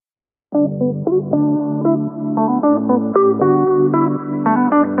Anyways,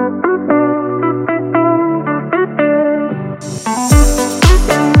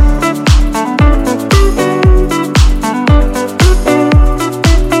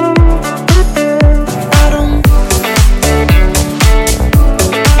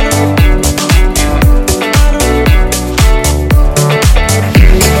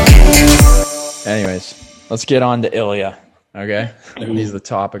 let's get on to Illia. Okay, he's the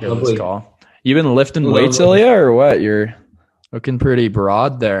topic of this call. You been lifting weights, Illia, or what? You're looking pretty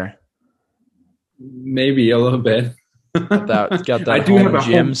broad there. Maybe a little bit. Got that home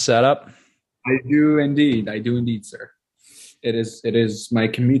gym set up. I do indeed, sir. It is. My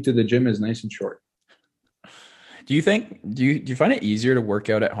commute to the gym is nice and short. Do you find it easier to work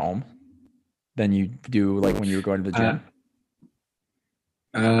out at home than you do like when you were going to the gym?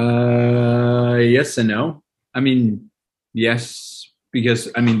 Yes and no. I mean, yes, because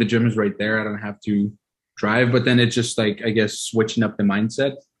I mean the gym is right there. I don't have to drive, but then it's just like, I guess, switching up the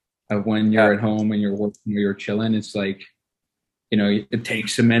mindset of when you're at home and you're working or you're chilling. It's like, it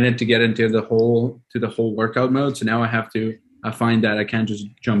takes a minute to get into the whole workout mode. So now I find that I can't just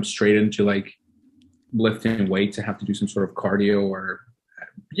jump straight into like lifting weights. I have to do some sort of cardio or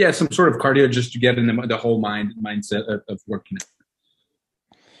some sort of cardio just to get in the whole mindset of working it.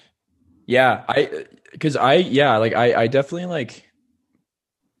 Yeah, I definitely like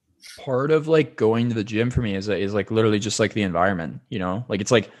part of like going to the gym for me is like literally just like the environment, I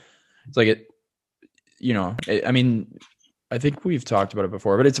mean, I think we've talked about it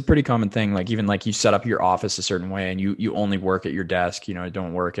before, but it's a pretty common thing. Like even like you set up your office a certain way and you only work at your desk,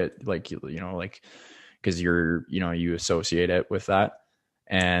 don't work at like, cause you associate it with that.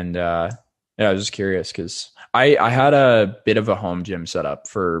 And, I was just curious because I had a bit of a home gym set up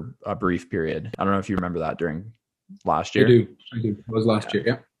for a brief period. I don't know if you remember that during last year. I do. It was last year.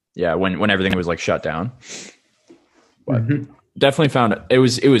 Yeah. Yeah. When everything was like shut down, but definitely found it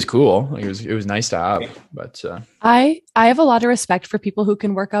was cool. Like, it was nice to have, but, I have a lot of respect for people who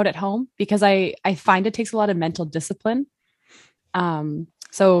can work out at home because I find it takes a lot of mental discipline.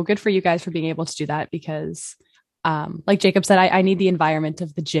 So good for you guys for being able to do that because, like Jacob said, I need the environment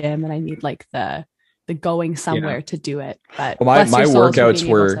of the gym and I need like the going somewhere to do it. But my workouts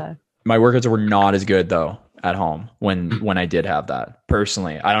were not as good though at home when I did have that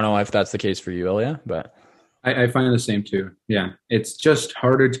personally. I don't know if that's the case for you, Illia, but I find the same too. Yeah. It's just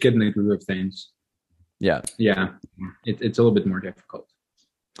harder to get in the groove of things. Yeah. Yeah. It's a little bit more difficult,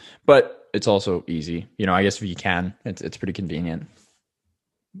 but it's also easy. I guess if you can, it's pretty convenient.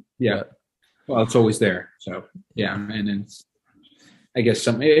 Yeah. But, well, it's always there. So yeah. And it's, I guess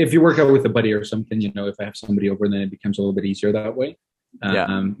if you work out with a buddy or something, if I have somebody over, then it becomes a little bit easier that way.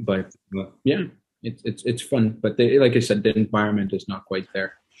 But it's fun. But like I said, the environment is not quite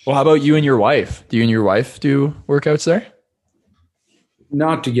there. Well, how about you and your wife? Do you and your wife do workouts there?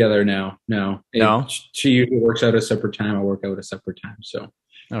 Not together now. No. She usually works out a separate time. I work out a separate time. So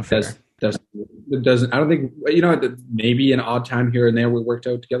it doesn't. I don't think maybe an odd time here and there we worked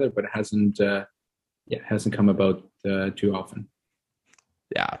out together, but it hasn't come about too often.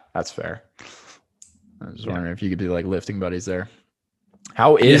 Yeah, that's fair. I was just wondering if you could be like lifting buddies there.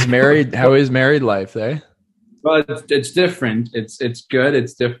 How is married life, eh? Well, it's different. It's good.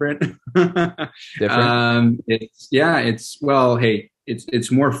 It's different. Different.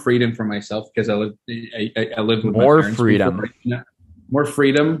 It's more freedom for myself because I live with more my parents. Freedom. More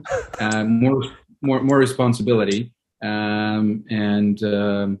freedom, more responsibility, and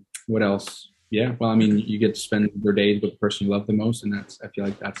what else? Yeah, well, I mean, you get to spend your days with the person you love the most, and I feel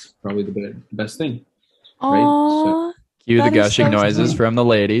like that's probably the best thing. Aww, right? So, cue the gushing noises from the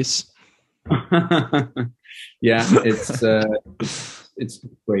ladies. Yeah, it's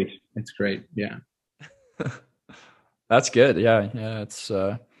great. It's great. Yeah, that's good. Yeah. It's.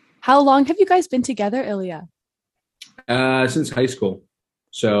 How long have you guys been together, Illia? Since high school.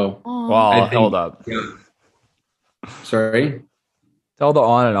 So. Well, hold up. Yeah. Sorry. Tell the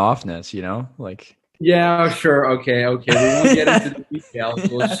on and offness, like. Yeah, sure. Okay. We won't get into the details.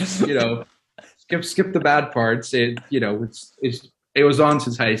 We'll just, skip the bad parts. It was on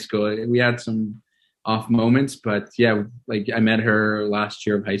since high school. We had some off moments, but yeah, like I met her last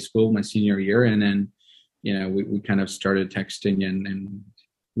year of high school, my senior year. And then, we kind of started texting and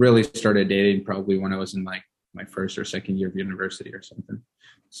really started dating probably when I was in like my first or second year of university or something.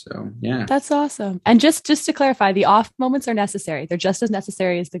 So yeah, that's awesome. And just to clarify, the off moments are necessary. They're just as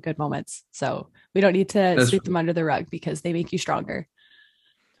necessary as the good moments. So we don't need to sweep them under the rug because they make you stronger.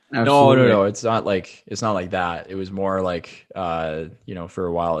 Absolutely. No. It's not like that. It was more like, for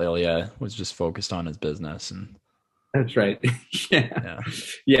a while, Illia was just focused on his business and That's right.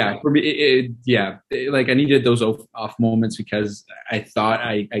 Yeah. For me, like I needed those off moments because I thought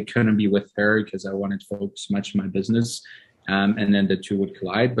I couldn't be with her because I wanted to focus much on my business, and then the two would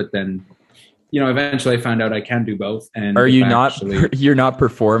collide. But then, eventually I found out I can do both. And are you not? You're not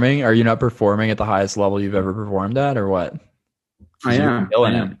performing? Are you not performing at the highest level you've ever performed at, or what? I am.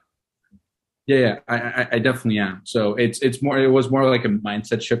 Yeah, I definitely am. So it's more. It was more like a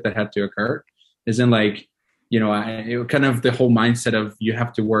mindset shift that had to occur. Isn't like. It kind of the whole mindset of you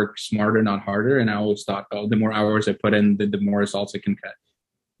have to work smarter, not harder. And I always thought, oh, the more hours I put in, the more results I can cut.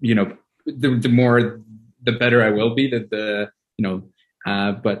 The better I will be.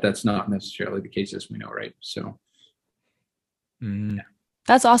 But that's not necessarily the case, as we know, right? So, yeah.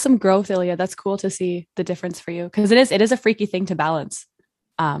 That's awesome growth, Illia. That's cool to see the difference for you because it is a freaky thing to balance.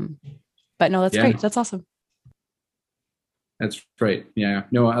 But no, that's great. That's awesome. That's right. Yeah.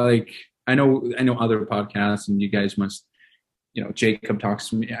 No, I know other podcasts, and you guys must, Jacob talks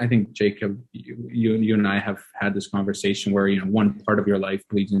to me. I think Jacob, you and I have had this conversation where, one part of your life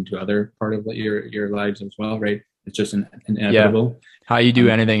bleeds into other part of your lives as well, right? It's just an inevitable. Yeah. How you do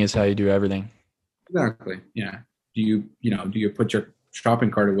anything is how you do everything. Exactly. Yeah. Do you put your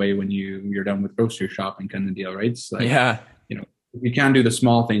shopping cart away when you're done with grocery shopping kind of deal, right? It's like, you can't do the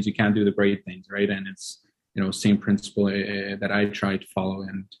small things, you can't do the great things, right? And it's, same principle that I try to follow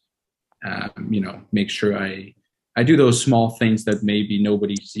and, make sure I do those small things that maybe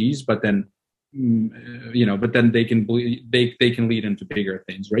nobody sees, but then, but then they can lead into bigger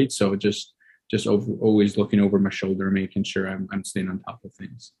things, right? So just always looking over my shoulder, making sure I'm staying on top of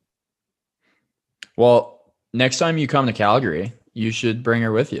things. Well, next time you come to Calgary, you should bring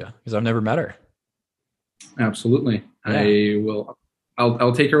her with you because I've never met her. Absolutely. Yeah. I will.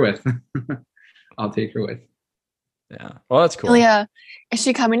 I'll take her with. I'll take her with. Yeah. Well, that's cool. Illia, is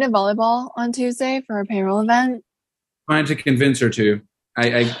she coming to volleyball on Tuesday for a payroll event? Trying to convince her to.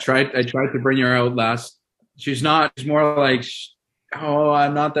 I tried to bring her out last. She's not. She's more like, oh,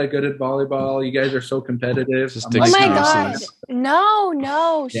 I'm not that good at volleyball. You guys are so competitive. Oh my God.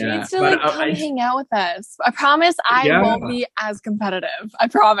 No. She needs to come hang out with us. I promise I won't be as competitive. I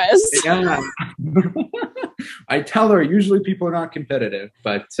promise. Yeah. I tell her usually people are not competitive,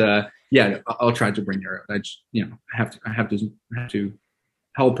 but I'll try to bring her out. I just, I have to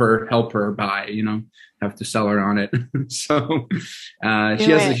help her buy, have to sell her on it. So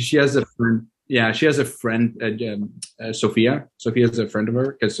she has a friend. Yeah, she has a friend, Sophia. Sophia's a friend of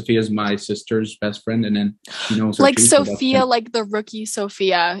her because Sophia's my sister's best friend, and then she knows her like too, Sophia, like the rookie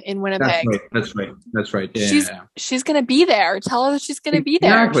Sophia in Winnipeg. That's right. Yeah, she's gonna be there. Tell her that she's gonna be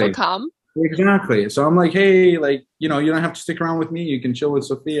there. Exactly. She'll come. Exactly. So I'm like, hey, you don't have to stick around with me. You can chill with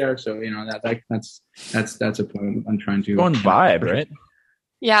Sophia. So that's a point I'm trying to go on vibe, right?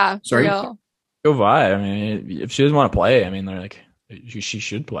 Yeah. Sorry. Real. Go vibe. I mean, if she doesn't want to play, I mean, they're like. She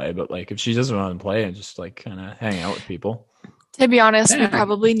should play, but if she doesn't want to play and just kind of hang out with people. To be honest, we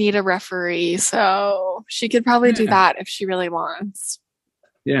probably need a referee, so she could probably do that if she really wants.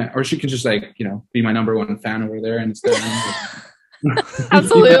 Yeah, or she could just be my number one fan over there and stay.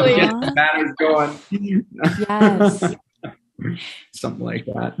 Absolutely, get the banners going. Yes, something like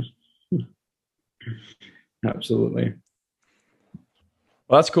that. Absolutely.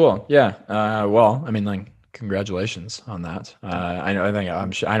 Well, that's cool. Yeah. Well, I mean, congratulations on that. I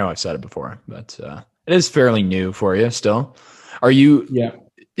know I've said it before, but it is fairly new for you still. Are you? Yeah.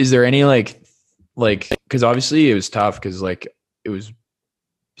 Is there any because obviously it was tough because it was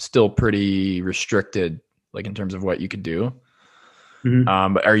still pretty restricted in terms of what you could do.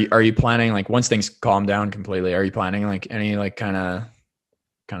 Mm-hmm. But are you planning once things calm down completely? Are you planning any kind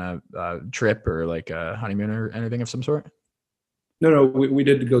of trip or a honeymoon or anything of some sort? No. We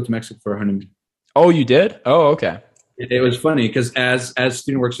did go to Mexico for a honeymoon. Oh, you did? Oh, okay. It was funny because as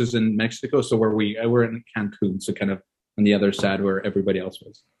Student Works is in Mexico, so we're in Cancun, so kind of on the other side where everybody else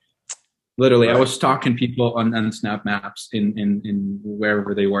was. Literally, right. I was stalking people on Snap Maps in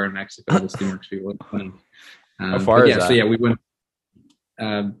wherever they were in Mexico. The Student Works people. How far is that? So we went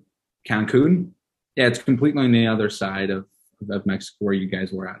Cancun. Yeah, it's completely on the other side of Mexico where you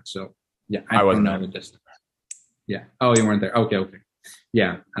guys were at. So yeah, I don't know the distance. Yeah. Oh, you weren't there. Okay.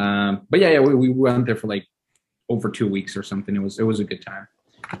 Yeah. But we went there for over 2 weeks or something. It was a good time.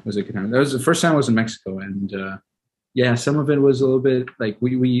 That was the first time I was in Mexico, and some of it was a little bit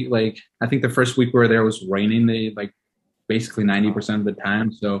we I think the first week we were there was raining basically 90% of the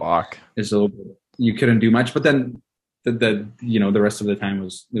time. So it's a little bit, you couldn't do much, but then the rest of the time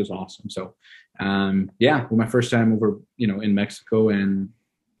was awesome. So my first time over in Mexico, and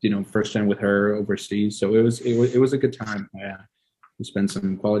first time with her overseas. So it was a good time. Yeah. We spent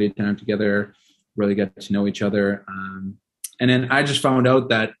some quality time together. really get to know each other. And then I just found out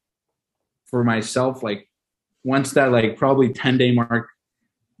that for myself, like once that like probably 10-day mark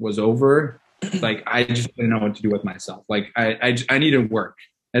was over, like I just didn't know what to do with myself. Like I needed work,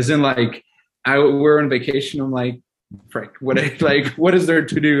 as in like we're on vacation. I'm like, frick, what is there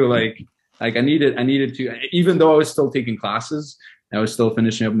to do? Like I needed to, even though I was still taking classes, I was still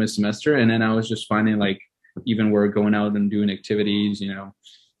finishing up my semester, and then I was just finding like even we're going out and doing activities,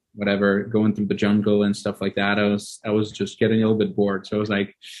 whatever, going through the jungle and stuff like that. I was just getting a little bit bored. So I was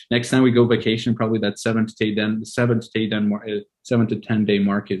like, next time we go vacation, probably that 7 to 10 day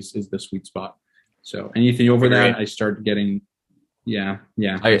mark is the sweet spot. So anything over that, I start getting, I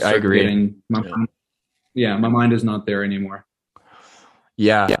agree. My mind is not there anymore.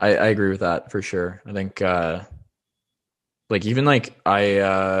 Yeah, I agree with that for sure. I think, like even like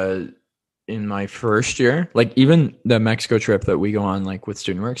in my first year, like even the Mexico trip that we go on, like with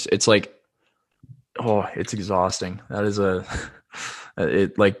StudentWorks, it's like, it's exhausting. That is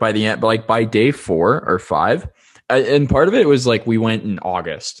it like by the end, like by day 4 or 5, and part of it was like we went in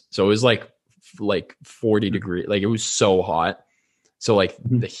August, so it was like 40 degrees, like it was so hot. So like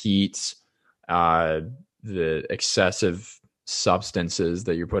the heat, the excessive substances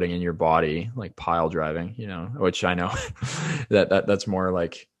that you're putting in your body, like pile driving, which I know that's more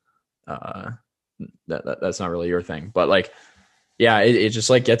like that's not really your thing, but like it just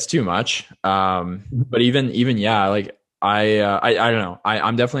like gets too much. But even like I don't know,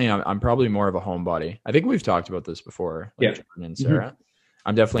 I'm probably more of a homebody. I think we've talked about this before, like Jordan and Sarah.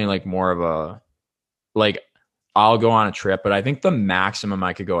 I'm definitely like more of a, like I'll go on a trip, but I think the maximum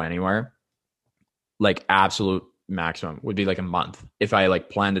I could go anywhere, like absolute maximum, would be like a month if I like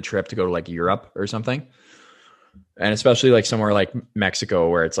planned a trip to go to like Europe or something. And especially like somewhere like Mexico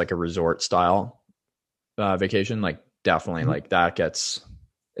where it's like a resort style vacation, like definitely like that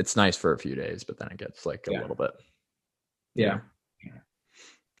it's nice for a few days, but then it gets like a little bit. Yeah.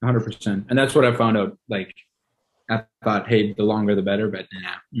 100%. And that's what I found out. Like I thought, hey, the longer the better, but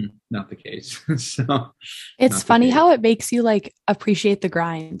not the case. So it's funny how it makes you like appreciate the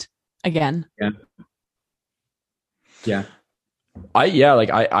grind again. Yeah. I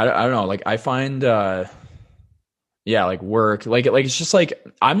don't know. Like I find, like work, like it's just like,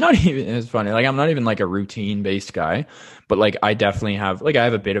 it's funny. Like I'm not even like a routine based guy, but like I definitely have, like I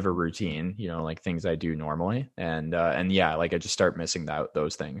have a bit of a routine, like things I do normally. And like I just start missing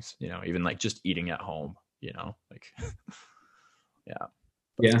those things, even like just eating at home, like,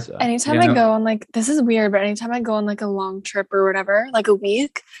 anytime I go on, like, this is weird, but anytime I go on like a long trip or whatever, like a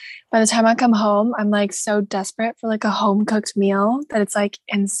week, by the time I come home, I'm like so desperate for like a home cooked meal that it's like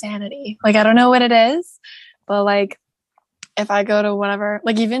insanity. Like, I don't know what it is, but like if I go to whatever,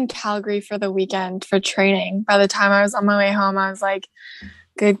 like even Calgary for the weekend for training, by the time I was on my way home, I was like,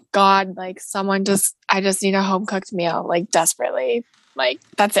 good God, like I just need a home cooked meal, like desperately. Like,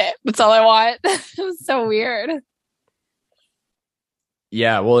 that's it. That's all I want. It was so weird.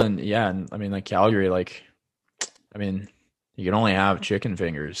 Yeah, well, and I mean, like Calgary, like, I mean, you can only have chicken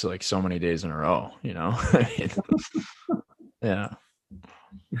fingers like so many days in a row, I mean, yeah.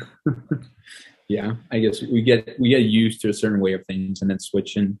 Yeah, I guess we get used to a certain way of things, and then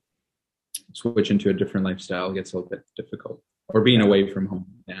switch into a different lifestyle gets a little bit difficult, or being away from home.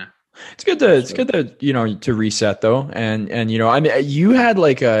 Yeah. It's good to to reset though. And I mean, you had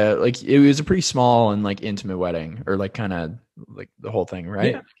like it was a pretty small and like intimate wedding, or like kind of like the whole thing,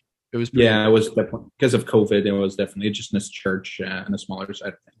 right? Yeah. It was it was definitely because of COVID. It was definitely just in this church and the smaller side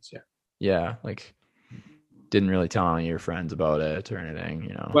of things. Yeah, like didn't really tell any of your friends about it or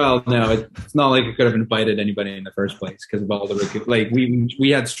anything, Well, no, it's not like I could have invited anybody in the first place because of all the like we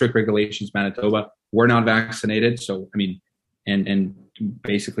had strict regulations. Manitoba, we're not vaccinated, so I mean, and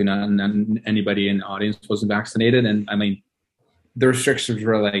basically not anybody in the audience wasn't vaccinated, and I mean the restrictions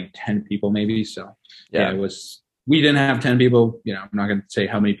were like 10 people maybe. So it was. We didn't have 10 people. I'm not going to say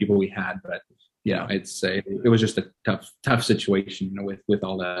how many people we had, but I'd say it was just a tough situation, with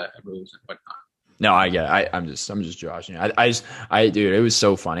all the rules and whatnot. No, I get it. I'm just joshing. Dude, it was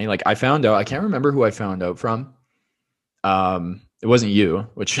so funny. Like I found out, I can't remember who I found out from. It wasn't you,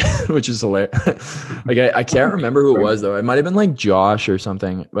 which is hilarious. Like I can't remember who it was though. It might have been like Josh or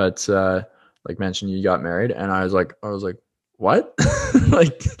something, but like mentioned you got married, and I was like, what?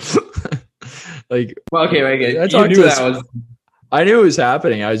 Like, well, okay, I knew it was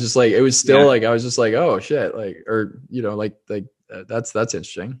happening. I was just like, it was still like, I was just like, oh shit, like, or that's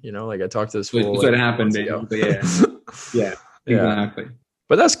interesting. Like I talked to this fool. That's what happened, basically. Yeah, exactly.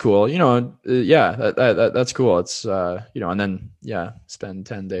 But that's cool. That's cool. It's and then spend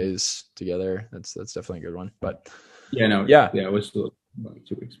 10 days together. That's definitely a good one. But it was 2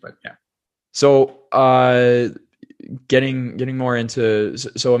 weeks, but yeah. So, getting more into,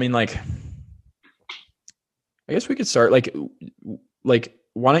 so I mean, like, I guess we could start like,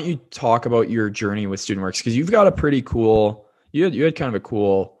 why don't you talk about your journey with StudentWorks? Because you've got a pretty cool, you had kind of a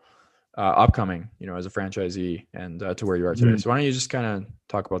cool upcoming, as a franchisee and to where you are today. So why don't you just kind of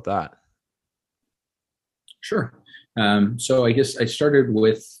talk about that? Sure. So I guess I started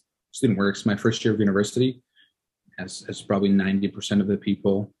with StudentWorks my first year of university, as probably 90% of the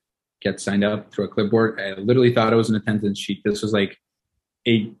people get signed up through a clipboard. I literally thought it was an attendance sheet. This was like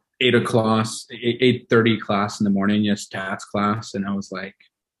 8:30 class in the morning, stats class, and I was like,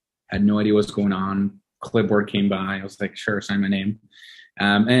 had no idea what's going on. Clipboard came by. I was like, sure, sign my name.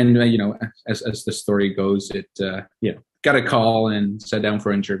 And as the story goes, it got a call and sat down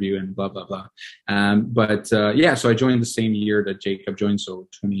for an interview and blah blah blah. So I joined the same year that Jacob joined. So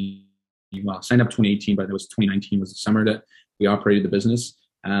signed up 2018, but it was 2019 was the summer that we operated the business.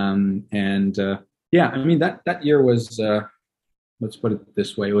 I mean that year was let's put it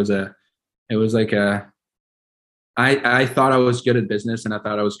this way, I thought I was good at business and I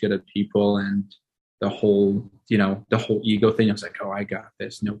thought I was good at people, and the whole ego thing. I was like, oh, I got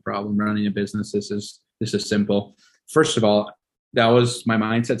this, no problem running a business. This is simple. First of all, that was my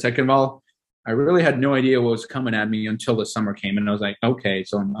mindset. Second of all, I really had no idea what was coming at me until the summer came, and I was like, okay,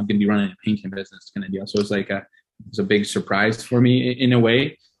 so I'm going to be running a painting business kind of deal. So it was like it was a big surprise for me in a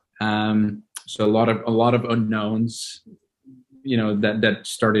way. So a lot of unknowns, that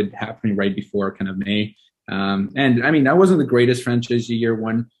started happening right before kind of May. And I mean, that wasn't the greatest franchisee year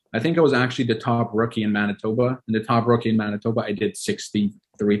one. I think I was actually the top rookie in Manitoba. And the top rookie in Manitoba, I did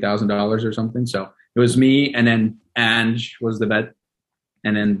 $63,000 or something. So it was me, and then Ange was the vet,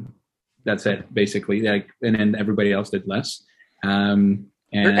 and then that's it basically. And then everybody else did less.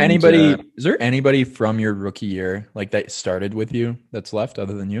 Is there anybody from your rookie year like that started with you that's left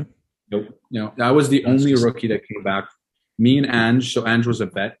other than you? Nope. No, I was the only rookie that came back. Me and Ange. So Ange was a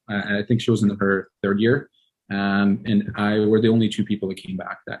vet. I think she was in her third year. And I were the only two people that came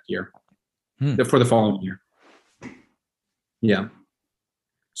back that year for the following year. Yeah.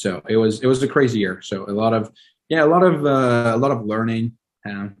 So it was a crazy year. So a lot of learning,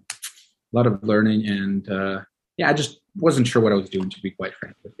 and I just wasn't sure what I was doing, to be quite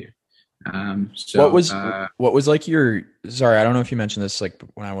frank with you. What was like sorry, I don't know if you mentioned this like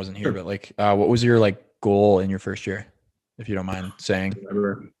when I wasn't here, sure. But like, what was your like goal in your first year, if you don't mind saying? It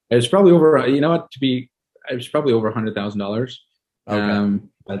was probably over, it was probably over $100,000. Okay.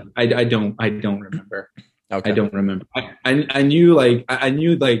 But I don't remember. Okay. I don't remember. I knew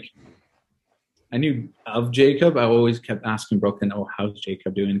of Jacob. I always kept asking Brooklyn, "Oh, how's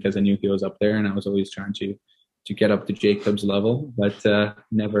Jacob doing?" Because I knew he was up there, and I was always trying to get up to Jacob's level, but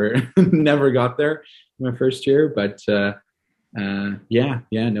never got there in my first year. But it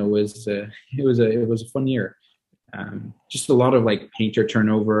was a fun year. Just a lot of like painter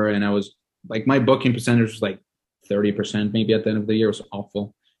turnover, and I was like, my booking percentage was like 30% maybe at the end of the year. It was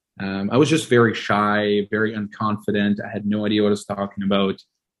awful. I was just very shy, very unconfident. I had no idea what I was talking about.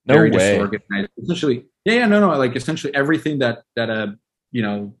 No very way. Disorganized. Essentially, no. Like essentially everything that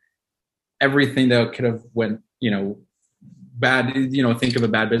everything that could have went, bad. Think of a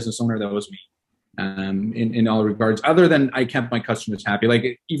bad business owner. That was me. In all regards, other than I kept my customers happy.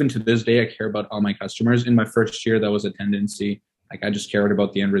 Like even to this day, I care about all my customers. In my first year, that was a tendency. Like I just cared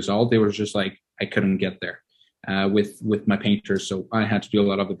about the end result. It was just like I couldn't get there with my painters, so I had to do a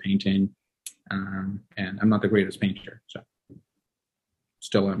lot of the painting. And I'm not the greatest painter, so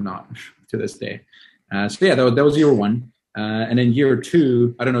still I'm not to this day. That was year one, and then year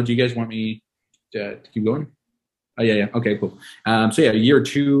two. I don't know. Do you guys want me to keep going? Oh yeah. Okay, cool. Year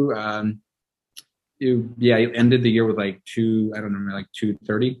two. I ended the year with like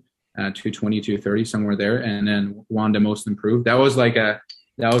 230. 220, 230, somewhere there, and then Wanda most improved. That was like a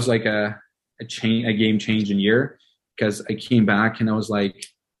game changing year, because I came back and I was like,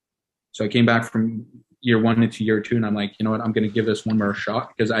 so I came back from year one into year two, and I'm like, you know what, I'm going to give this one more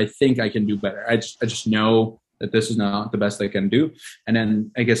shot because I think I can do better. I just know that this is not the best I can do. And then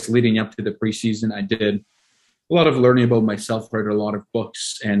I guess leading up to the preseason, I did a lot of learning about myself, read a lot of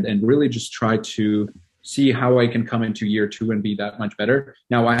books, and really just tried to see how I can come into year two and be that much better.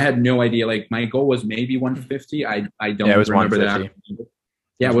 Now, I had no idea. Like my goal was maybe 150. I don't remember that.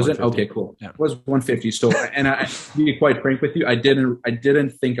 Yeah, was it? Okay, cool. Yeah. It was 150. So, and I, to be quite frank with you, I didn't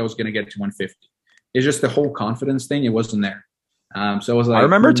think I was going to get to 150. It's just the whole confidence thing. It wasn't there. So I was like, I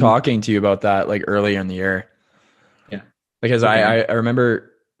remember talking to you about that like earlier in the year. Yeah. Because I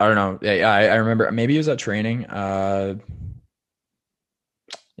remember, I don't know. Yeah, I remember maybe it was at training.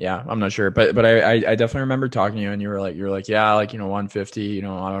 Yeah, I'm not sure, but I definitely remember talking to you, and you were like, yeah, like, 150, I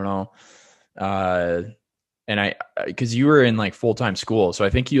don't know. And because you were in like full-time school, so I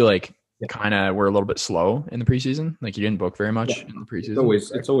think you like kind of were a little bit slow in the preseason. Like you didn't book very much in the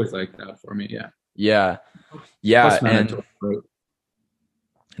preseason. It's always like that for me. Yeah. Plus Manitoba, right?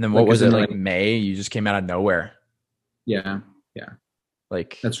 And then what was it like May? You just came out of nowhere. Yeah.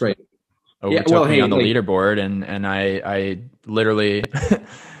 Like that's right. Overtook me on the leaderboard, and I literally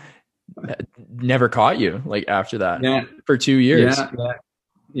never caught you like after that for 2 years.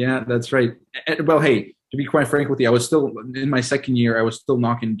 Yeah, that's right. Well, hey, to be quite frank with you, I was still in my second year. I was still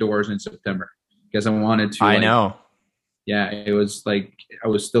knocking doors in September because I wanted to. I know. Yeah, it was like I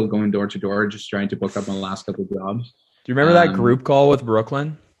was still going door to door, just trying to book up my last couple of jobs. Do you remember that group call with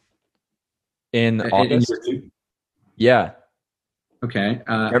Brooklyn in August? Yeah. Okay.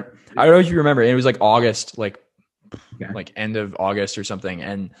 I don't know if you remember. It was like August, like end of August or something,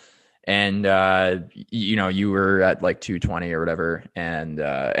 and you were at like 220 or whatever, and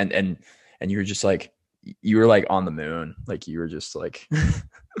you were just like, you were like on the moon, like you were just like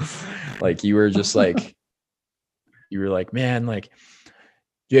like you were just like you were like, man, like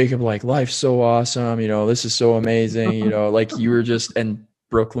Jacob, like life's so awesome, this is so amazing, like you were just, and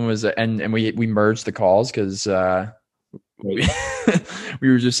Brooklyn was, and we merged the calls because we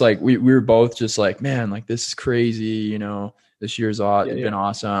were just like, we were both just like, man, like this is crazy, this year's been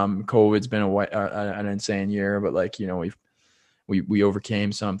awesome. COVID's been an insane year, but like, we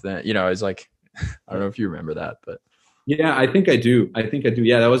overcame something, it's like, I don't know if you remember that, but yeah, I think I do.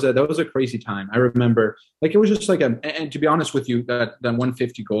 Yeah, that was a crazy time. I remember, like, it was just like and to be honest with you, that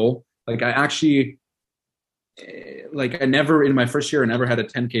 150 goal, like I actually, like I never in my first year, I never had a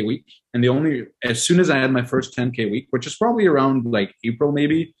 10K week. And as soon as I had my first 10K week, which is probably around like April,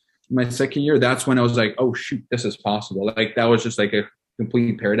 maybe my second year, that's when I was like, oh shoot, this is possible. Like that was just like a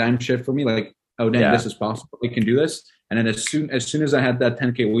complete paradigm shift for me. Like, oh dang, this is possible. We can do this. And then as soon as I had that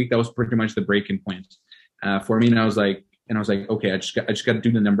 10K week, that was pretty much the breaking point for me. And I was like, okay, I just got to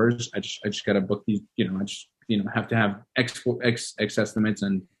do the numbers. I just got to book these. Have to have X estimates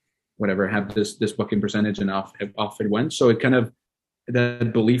and whatever. Have this booking percentage, and off it went. So it kind of,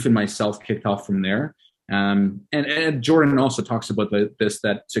 that belief in myself kicked off from there. And Jordan also talks about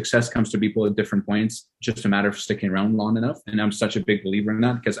that success comes to people at different points, just a matter of sticking around long enough. And I'm such a big believer in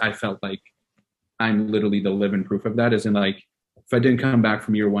that because I felt like I'm literally the living proof of that. As in, like, if I didn't come back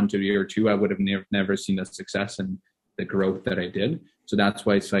from year 1 to year 2, I would have never seen the success and the growth that I did. So that's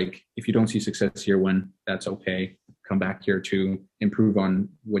why it's like, if you don't see success year 1, that's okay. Come back year 2, improve on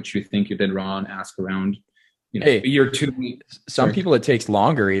what you think you did wrong, ask around. Year 2. Some people it takes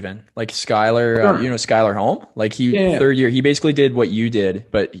longer, even like Skylar, Skylar Holm, like third year, he basically did what you did,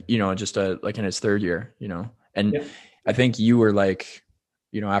 but just like in his third year, and I think you were like,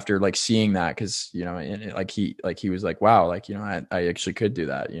 after like seeing that, because he was like, wow, like I actually could do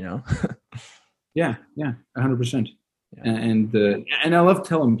that, Yeah, 100%. And I love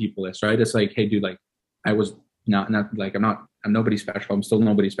telling people this, right? It's like, hey dude, like I was not like, I'm nobody special. I'm still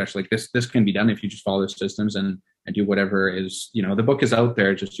nobody special. Like this can be done if you just follow the systems and do whatever is, the book is out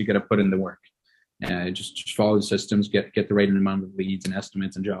there. Just, you got to put in the work, just follow the systems, get the right amount of leads and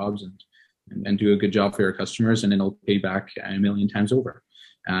estimates and jobs, and do a good job for your customers, and it'll pay back a million times over.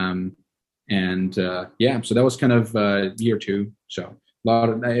 So that was kind of year 2. So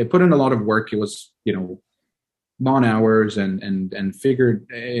I put in a lot of work. It was, long hours and figured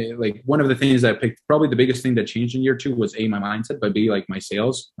like one of the things that I picked, probably the biggest thing that changed in year 2 was my mindset, but B, like my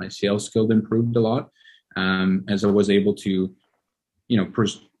sales skill improved a lot. As I was able to,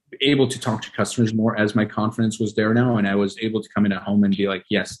 able to talk to customers more, as my confidence was there now. And I was able to come in at home and be like,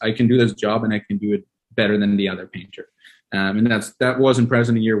 yes, I can do this job and I can do it better than the other painter. And that wasn't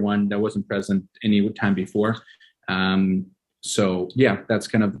present in year 1. That wasn't present any time before. So yeah, that's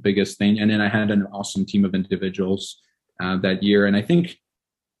kind of the biggest thing. And then I had an awesome team of individuals that year. And I think,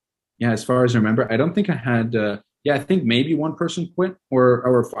 as far as I remember, I don't think I had, I think maybe one person quit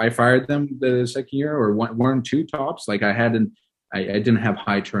or I fired them the second year, or one, 2 tops. Like I didn't have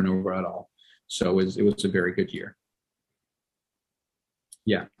high turnover at all. So it was a very good year.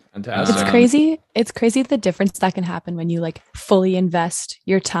 Yeah. Fantastic. It's crazy the difference that can happen when you like fully invest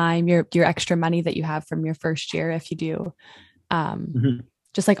your time, your extra money that you have from your first year. If you do,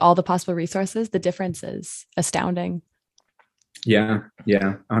 just like all the possible resources, the difference is astounding. Yeah,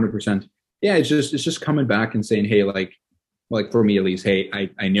 100%. Yeah, it's just coming back and saying, hey, like for me at least, hey,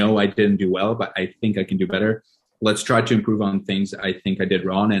 I know I didn't do well, but I think I can do better. Let's try to improve on things I think I did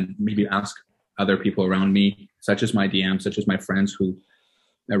wrong, and maybe ask other people around me, such as my DM, such as my friends who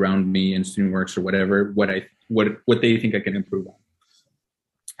around me in StudentWorks or whatever, what they think I can improve on.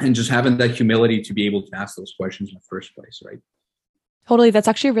 And just having that humility to be able to ask those questions in the first place, right? Totally. That's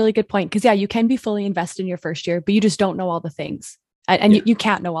actually a really good point. Because, yeah, you can be fully invested in your first year, but you just don't know all the things. And you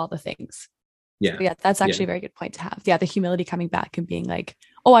can't know all the things. Yeah. So, yeah, that's actually a very good point to have. Yeah, the humility coming back and being like,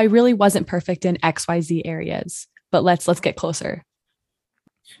 oh, I really wasn't perfect in XYZ areas, but let's get closer.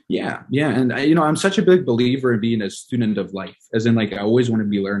 Yeah. And I'm such a big believer in being a student of life, as in like I always want to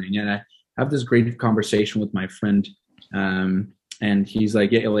be learning. And I have this great conversation with my friend. And he's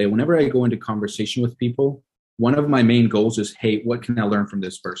like, yeah, Illia, whenever I go into conversation with people, one of my main goals is, hey, what can I learn from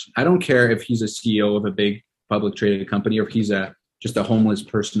this person? I don't care if he's a CEO of a big public traded company or if he's just a homeless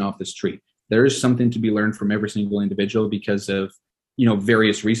person off the street. There is something to be learned from every single individual because of,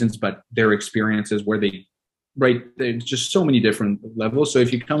 various reasons, but their experiences where there's just so many different levels. So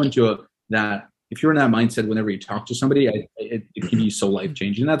if you come into if you're in that mindset, whenever you talk to somebody, it can be so life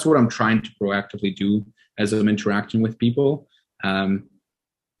changing. That's what I'm trying to proactively do as I'm interacting with people.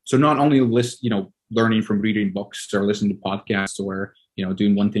 So not only learning from reading books or listening to podcasts or,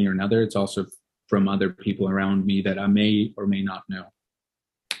 doing one thing or another, it's also from other people around me that I may or may not know.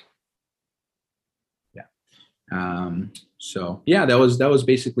 Yeah. So yeah, that was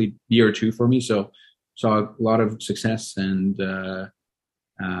basically year 2 for me. So saw a lot of success and,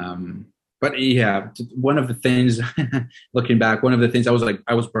 but yeah, one of the things looking back,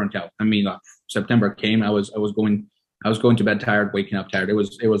 I was burnt out. I mean, September came, I was going to bed tired, waking up tired. It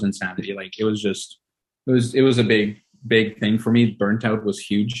was insanity. Like it was a big thing for me. Burnt out was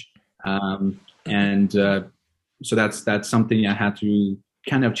huge. So that's something I had to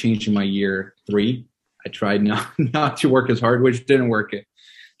kind of change in my year 3. I tried not to work as hard, which didn't work.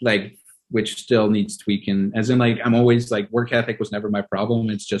 Which still needs tweaking. As in, like, I'm always like, work ethic was never my problem.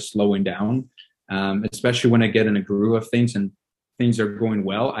 It's just slowing down, especially when I get in a groove of things and things are going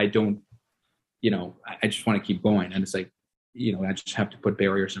well. I don't, I just want to keep going. And it's like, I just have to put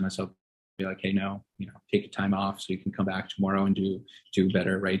barriers on myself. Be like, hey, no, take a time off so you can come back tomorrow and do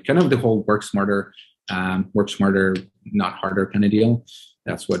better, right? Kind of the whole work smarter, not harder kind of deal.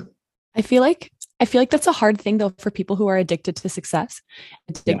 That's what I feel like that's a hard thing though for people who are addicted to success,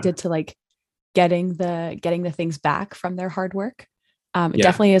 addicted to like getting the things back from their hard work. It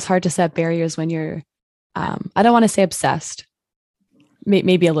definitely is hard to set barriers when you're I don't want to say obsessed,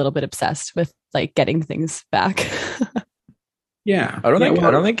 maybe a little bit obsessed with like getting things back. Yeah. I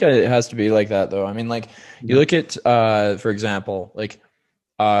don't think it has to be like that though. I mean, like you look at for example, like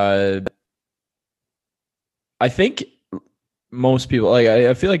I think most people, like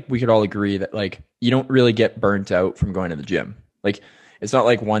I feel like we could all agree that like you don't really get burnt out from going to the gym. Like it's not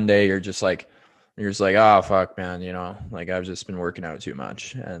like one day you're just like oh fuck man, like I've just been working out too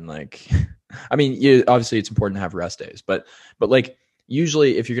much. And like I mean, obviously it's important to have rest days, but like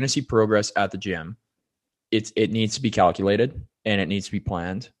usually if you're going to see progress at the gym, it needs to be calculated and it needs to be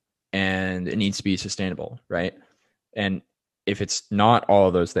planned and it needs to be sustainable, right? And if it's not all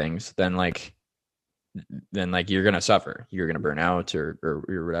of those things, then you're going to suffer. You're going to burn out or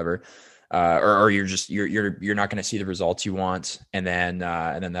whatever. Or you're not going to see the results you want. And then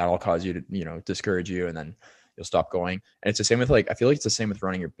that'll cause you to, discourage you and then you'll stop going. And it's the same with like, I feel like it's the same with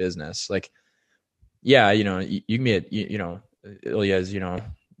running your business. Like, yeah, you can be Illia's,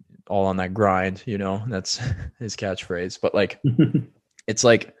 all on that grind, that's his catchphrase, but like, it's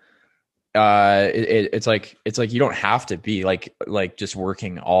like, it's like you don't have to be like just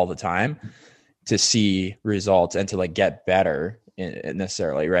working all the time to see results and to like get better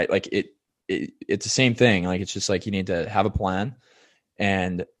necessarily, right? Like it's the same thing. Like it's just like you need to have a plan,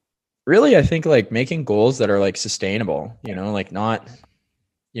 and really I think like making goals that are like sustainable, like not,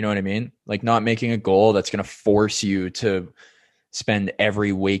 you know what I mean? Like not making a goal that's going to force you to spend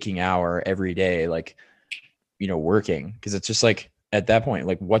every waking hour every day, like, working. Cause it's just like at that point,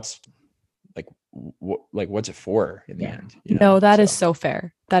 like what's it for in the end? No, that is so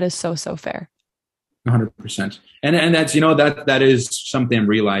fair. That is so fair. 100%. And that's, that is something I'm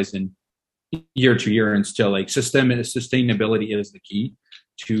realizing year to year, and still like sustainability is the key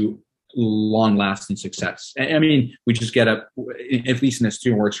to long lasting success. I mean, we just get up, at least in the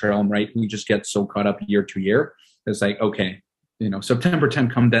student works realm, right? We just get so caught up year to year. It's like, okay, September 10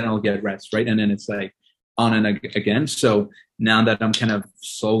 come, then I'll get rest, right? And then it's like on and again. So now that I'm kind of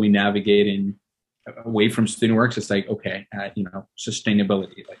slowly navigating away from student works, it's like, okay,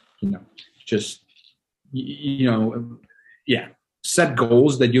 sustainability, like, just, set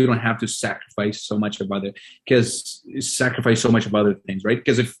goals that you don't have to sacrifice so much of other things, right?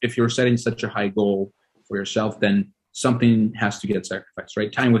 Because if you're setting such a high goal for yourself, then something has to get sacrificed,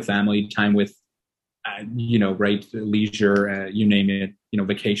 right? Time with family, time with, right, leisure, you name it,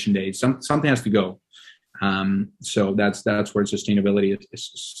 vacation days, something has to go. So that's where sustainability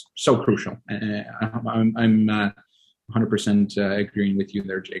is so crucial. I'm 100% agreeing with you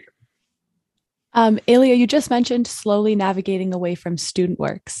there, Jacob. Illia, you just mentioned slowly navigating away from student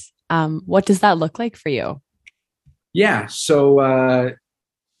works. What does that look like for you? Yeah. So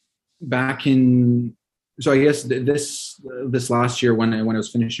back in, so I guess this last year when I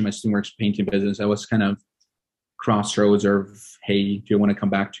was finishing my student works painting business, I was kind of crossroads of, hey, do I want to come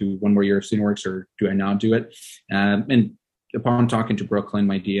back to one more year of student works or do I not do it? And upon talking to Brooklyn,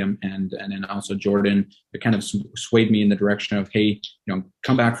 my DM, and then also Jordan, it kind of swayed me in the direction of, hey,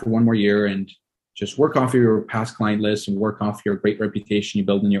 come back for one more year and just work off your past client list and work off your great reputation you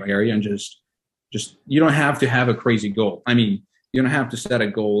build in your area, and just you don't have to have a crazy goal. I mean, you don't have to set a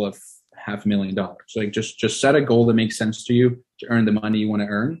goal of $500,000. Like just set a goal that makes sense to you to earn the money you want to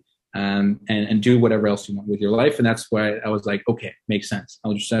earn, and do whatever else you want with your life. And that's why I was like, okay, makes sense.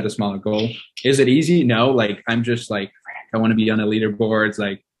 I'll just set a smaller goal. Is it easy? No. Like, I'm just like, I want to be on the leaderboards,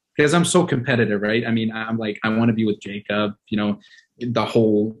 like, because I'm so competitive, right? I mean, I'm like, I want to be with Jacob,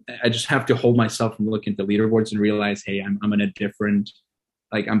 I just have to hold myself from looking at the leaderboards and realize, hey, I'm in a different,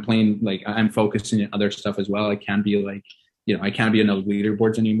 like, I'm playing, like, I'm focusing on other stuff as well. I can't be like, I can't be on the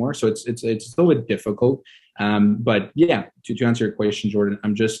leaderboards anymore. So it's a little bit difficult. But yeah, to answer your question, Jordan,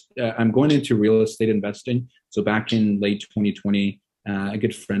 I'm going into real estate investing. So back in late 2020, a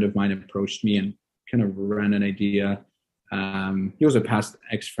good friend of mine approached me and kind of ran an idea. He was a past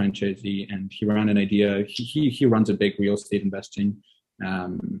ex-franchisee, and he ran an idea. He runs a big real estate investing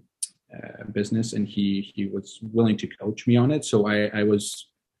business, and he was willing to coach me on it. So I was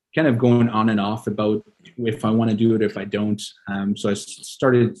kind of going on and off about if I want to do it, if I don't. So I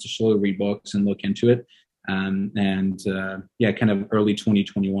started to slowly read books and look into it. Kind of early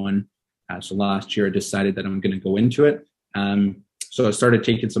 2021. So last year I decided that I'm going to go into it. So I started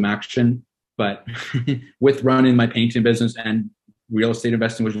taking some action, but with running my painting business and real estate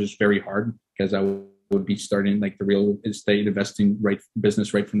investing, which was very hard because I would be starting like the real estate investing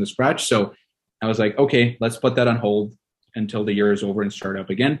business right from the scratch. So I was like, okay, let's put that on hold until the year is over and start up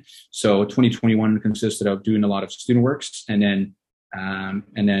again. So 2021 consisted of doing a lot of student works and then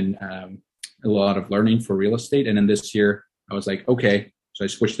a lot of learning for real estate. And then this year I was like, okay, so I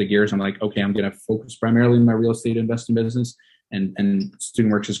switched the gears. I'm like, okay, I'm going to focus primarily on my real estate investing business, and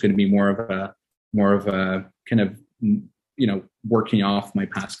student works is going to be more of a kind of, working off my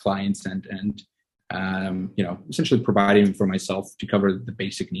past clients and essentially providing for myself to cover the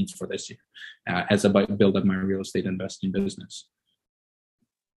basic needs for this year as I build up my real estate investing business.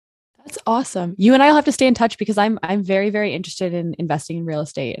 That's awesome. You and I will have to stay in touch because I'm very, very interested in investing in real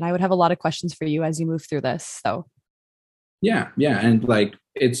estate, and I would have a lot of questions for you as you move through this. So yeah. And like,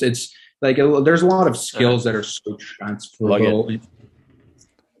 it's like, there's a lot of skills that are so transferable.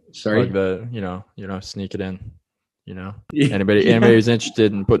 Sorry. Like sneak it in, anybody who's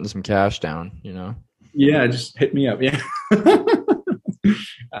interested in putting some cash down, Yeah. Just hit me up. Yeah.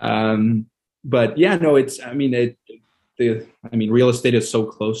 But yeah, no, real estate is so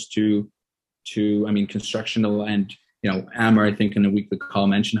close to construction, and Amber, I think in a weekly call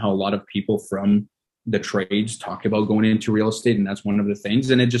mentioned how a lot of people from the trades talk about going into real estate, and that's one of the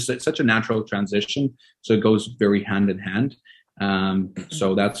things. And it's such a natural transition, so it goes very hand in hand.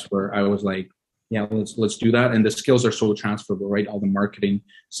 So that's where I was like, yeah, let's do that. And the skills are so transferable, right? All the marketing,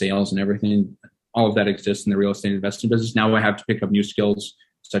 sales, and everything, all of that exists in the real estate investing business. Now I have to pick up new skills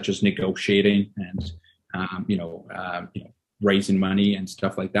such as negotiating and raising money and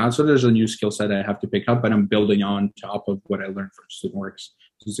stuff like that. So there's a new skill set I have to pick up, but I'm building on top of what I learned from Student Works.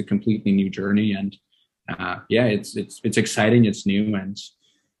 So it's a completely new journey, and it's exciting, it's new, and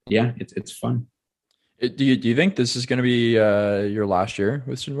yeah, it's fun. Do you think this is going to be your last year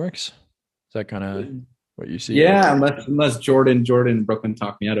with Student Works? Is that kind of what you see? Yeah, unless Jordan and Brooklyn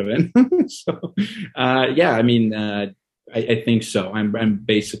talk me out of it. So I think so. I'm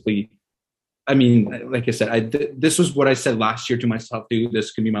basically, like I said, this was what I said last year to myself, dude,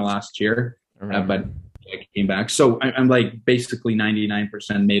 this could be my last year, but I came back. So I'm like basically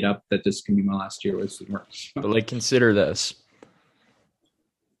 99% made up that this can be my last year with Student Works. But like, consider this.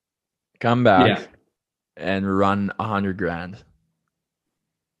 Come back and run $100,000.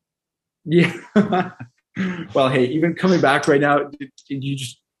 Yeah. Well, hey, even coming back right now,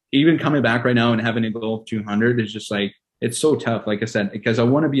 and having a goal of 200 is just like, it's so tough, like I said, because I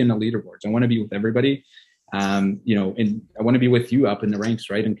want to be in the leaderboards. I want to be with everybody, and I want to be with you up in the ranks,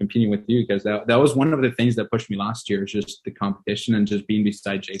 right? And competing with you, because that was one of the things that pushed me last year, is just the competition and just being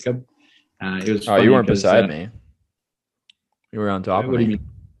beside Jacob. It was you weren't beside me. You were on top of me. What do you mean?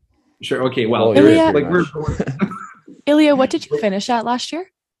 Sure. Okay. Well, Illia, Illia, what did you finish at last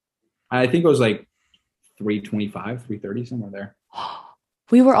year? I think it was like 325, 330, somewhere there.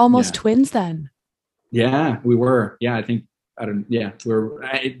 We were almost twins then. Yeah, we were. Yeah, I think I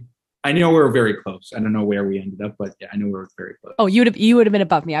know we were very close. I don't know where we ended up, but yeah, I know we were very close. Oh, you would have been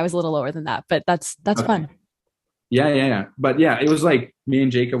above me. I was a little lower than that, but that's Okay. fun. Yeah. But yeah, it was like me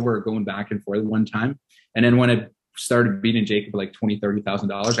and Jacob were going back and forth one time. And then when I started beating Jacob like $20,000,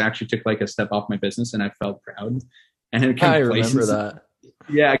 $30,000, I actually took like a step off my business and I felt proud. And then I remember complacency, that.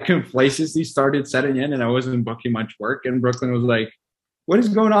 yeah, complacency started setting in and I wasn't booking much work. And Brooklyn was like, what is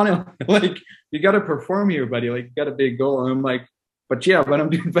going on? Like, you got to perform here, buddy. Like, you got a big goal. And I'm like, but I'm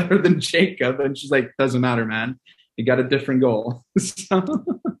doing better than Jacob. And she's like, doesn't matter, man. You got a different goal. So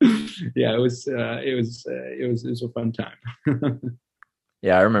yeah, it was a fun time.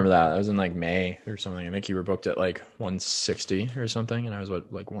 Yeah, I remember that. That was in like May or something. I think you were booked at like 160 or something, and I was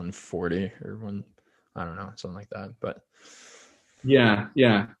like 140 or I don't know, something like that. But Yeah.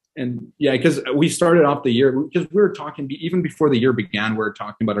 And yeah, because we started off the year because we were talking even before the year began. We were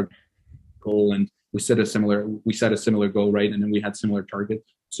talking about our goal, and we set a similar goal, right? And then we had similar targets.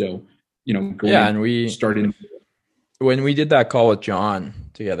 So yeah, and we started when we did that call with John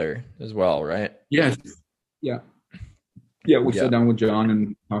together as well, right? Yes. Yeah. We sat down with John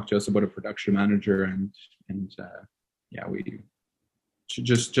and talked to us about a production manager, and yeah, we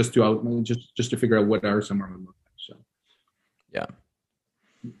just to figure out what our summer would look like. So yeah,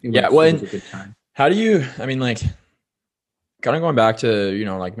 it was a good time. How do you? I mean, like, kind of going back to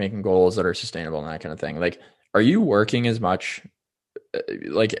like making goals that are sustainable and that kind of thing. Like, are you working as much?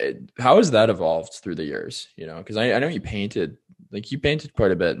 Like, how has that evolved through the years? Because I know you painted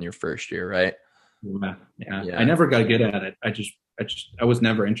quite a bit in your first year, right? Yeah. I never got good at it. I was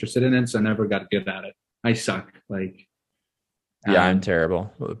never interested in it, so I never got good at it. I suck. Like, I'm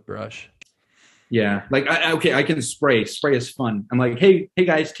terrible with a brush. Yeah, like I can spray. Spray is fun. I'm like, hey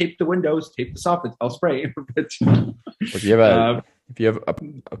guys, tape the windows, tape the soffits. I'll spray. If you have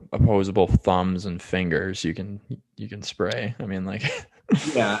opposable thumbs and fingers, you can spray. I mean, like,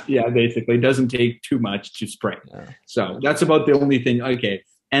 yeah, basically, it doesn't take too much to spray. Yeah. So that's about the only thing. Okay,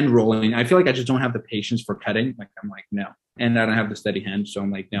 and rolling. I feel like I just don't have the patience for cutting. Like, I'm like, no, and I don't have the steady hand, so I'm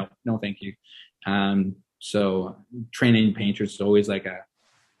like, no, thank you. So training painters is always like a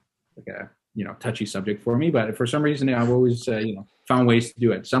touchy subject for me, but for some reason I've always found ways to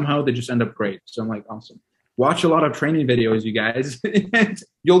do it. Somehow they just end up great. So I'm like, awesome. Watch a lot of training videos, you guys.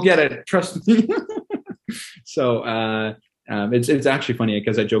 You'll get it. Trust me. So it's actually funny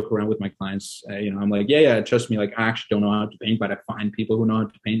because I joke around with my clients. I'm like, yeah, trust me. Like, I actually don't know how to paint, but I find people who know how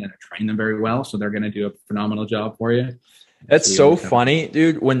to paint and I train them very well, so they're going to do a phenomenal job for you. That's so funny,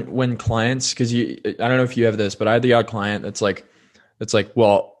 dude. When clients, because I don't know if you have this, but I had the odd client that's like,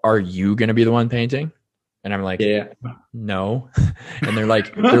 well, are you going to be the one painting? And I'm like, yeah, no. And they're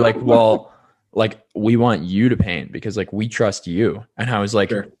like, well, like, we want you to paint because like we trust you. And I was like,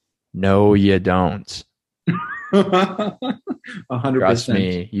 sure. No, you don't. 100%. Trust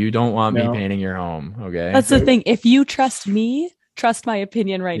me. You don't want me painting your home. Okay. That's the thing. If you trust me, trust my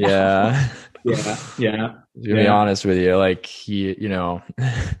opinion right now. Yeah. To be honest with you, like, you don't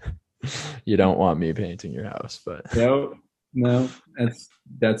want me painting your house, but no,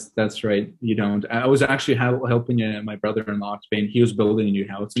 that's right. You don't. I was actually helping my brother-in-law paint. He was building a new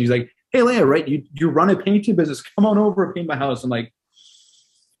house, and he's like, "Hey, Leah, right? You run a painting business. Come on over and paint my house." I'm like,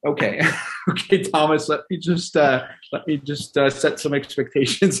 "Okay, okay, Thomas. Let me just set some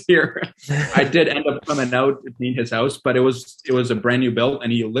expectations here." I did end up coming out to paint his house, but it was a brand new build,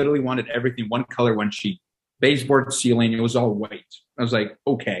 and he literally wanted everything one color, one sheet, baseboard, ceiling. It was all white. I was like,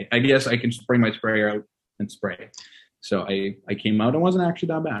 "Okay, I guess I can just bring my sprayer out and spray." So I came out. It wasn't actually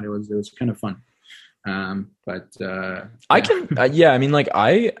that bad. It was kind of fun. But I can, I mean, like,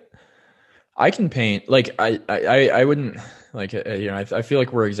 I can paint. Like, I wouldn't, like, I feel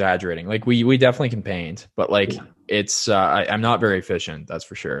like we're exaggerating. Like, we definitely can paint, but like, it's, I'm not very efficient. That's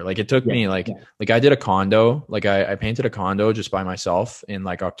for sure. Like, it took me like I did a condo, like I painted a condo just by myself in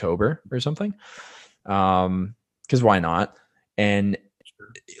like October or something. 'Cause why not? And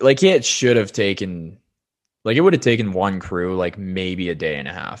like, it should have taken, like, it would have taken one crew like maybe a day and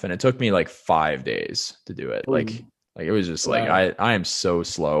a half, and it took me like 5 days to do it. Like it was just like, I am so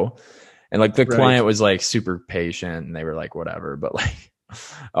slow. And like the client was like super patient, and they were like, whatever. But like,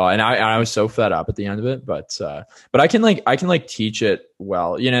 and I was so fed up at the end of it. But I can like teach it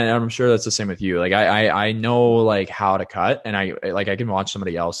well, and I'm sure that's the same with you. Like I know like how to cut, and I can watch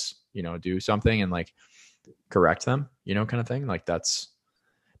somebody else, do something and like correct them, kind of thing. Like that's.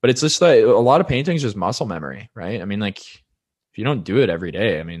 But it's just like a lot of painting is just muscle memory, right? I mean, like, if you don't do it every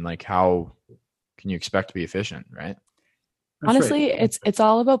day, I mean, like, how can you expect to be efficient, right? Honestly, it's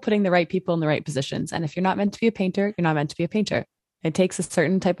all about putting the right people in the right positions. And if you're not meant to be a painter, you're not meant to be a painter. It takes a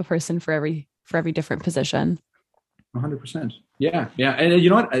certain type of person for every for every different position. 100%. Yeah. And you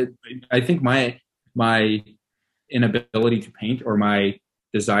know what? I think my inability to paint or my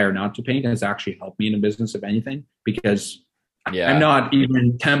desire not to paint has actually helped me in the business, if anything, because I'm not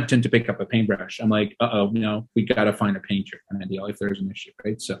even tempted to pick up a paintbrush. I'm like, no, we got to find a painter kind of deal if there's an issue,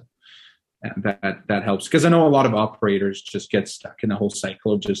 right? So that helps, because I know a lot of operators just get stuck in the whole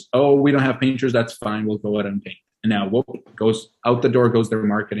cycle of just, we don't have painters, that's fine, we'll go out and paint. And now goes out the door goes their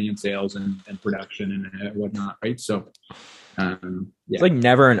marketing and sales and production and whatnot, right? So it's like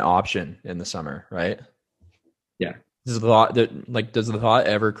never an option in the summer, right? Yeah. Does the thought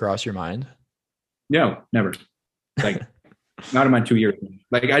ever cross your mind? No, never. Like not in my 2 years.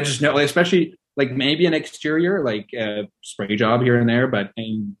 Like I just know, like, especially like maybe an exterior, like a spray job here and there, but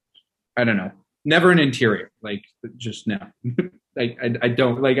I don't know. Never an interior. Like just no. Like I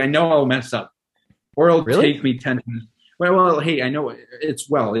don't, like I know I'll mess up. Or it'll take me 10 minutes. Well, hey, I know it's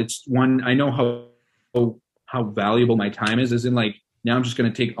one, I know how valuable my time is in like, now I'm just going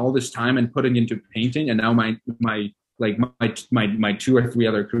to take all this time and put it into painting. And now my 2 or 3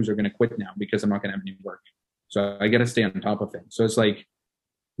 other crews are going to quit now because I'm not going to have any work. So I got to stay on top of things. So it's like,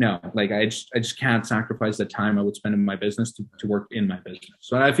 no, like I just can't sacrifice the time I would spend in my business to work in my business.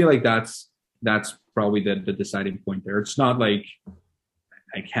 So I feel like that's probably the deciding point there. It's not like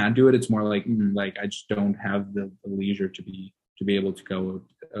I can't do it. It's more like I just don't have the leisure to be able to go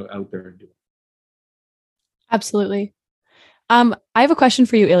out there and do it. Absolutely. I have a question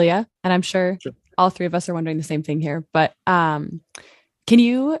for you, Illia, and I'm sure all three of us are wondering the same thing here. But can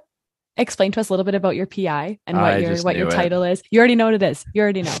you explain to us a little bit about your PI and what your title is? You already know what it is. You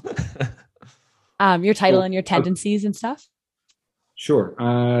already know. Your title and your tendencies and stuff. Sure.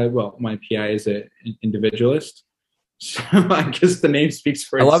 Well, my PI is an individualist. So I guess the name speaks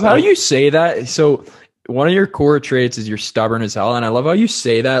for itself. I love how you say that. So one of your core traits is you're stubborn as hell. And I love how you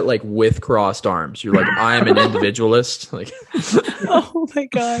say that like with crossed arms. You're like, I'm an individualist. Like, oh my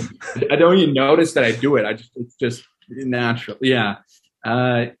God. I don't even notice that I do it. It's just natural. Yeah.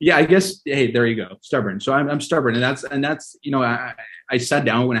 I guess, hey, there you go. Stubborn. So I'm stubborn. And that's, you know, I sat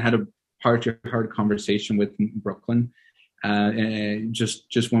down when I had a heart-to-heart conversation with Brooklyn. And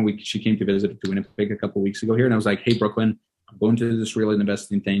just when she came to visit to Winnipeg a couple of weeks ago here, and I was like, hey, Brooklyn, I'm going to this really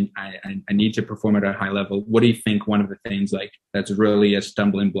investing thing. I need to perform at a high level. What do you think one of the things like that's really a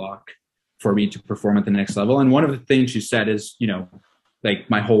stumbling block for me to perform at the next level? And one of the things she said is, you know, like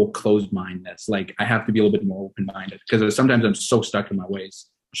my whole closed mindedness. Like I have to be a little bit more open-minded because sometimes I'm so stuck in my ways.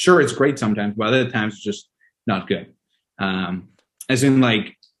 Sure, it's great sometimes, but other times it's just not good. As in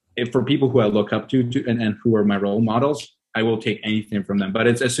like, if for people who I look up to and who are my role models, I will take anything from them. But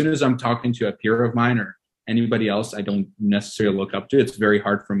it's as soon as I'm talking to a peer of mine or anybody else I don't necessarily look up to, it's very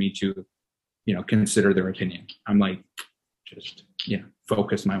hard for me to, you know, consider their opinion. I'm like, just,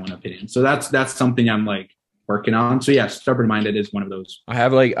 focus my own opinion. So that's something I'm like working on. So yeah, stubborn-minded is one of those. I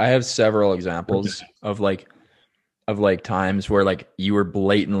have several examples of times where like you were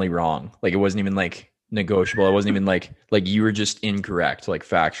blatantly wrong. Like it wasn't even like negotiable. It wasn't even like you were just incorrect. Like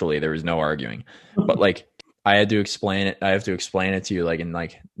factually, there was no arguing. But like I had to explain it. I have to explain it to you like in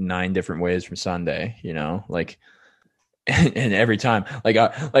like 9 different ways from Sunday, you know, like, and every time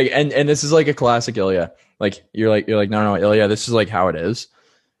and this is like a classic Illia. Like you're like, no, Illia, this is like how it is.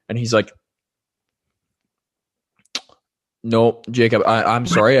 And he's like, no, Jacob, I'm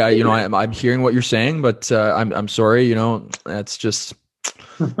sorry. I'm hearing what you're saying, but I'm sorry. You know, I'm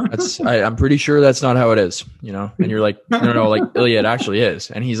pretty sure that's not how it is, you know? And you're like, no, like Illia, it actually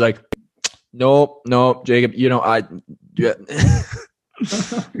is. And he's like, no, Jacob, you know,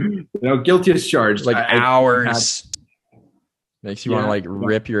 guilty as charged. Like hours. Makes you want to like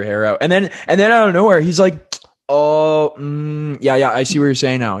rip your hair out. And then out of nowhere, he's like, oh, yeah, I see what you're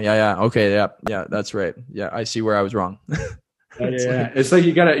saying now. Yeah, okay, yeah, that's right. Yeah, I see where I was wrong. It's like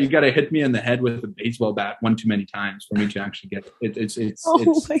you gotta hit me in the head with a baseball bat one too many times for me to actually get it.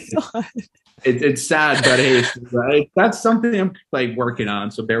 It's sad, but hey, that's something I'm like working on.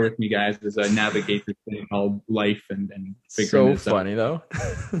 So bear with me, guys, as I navigate this thing called life and figuring this out. So funny though.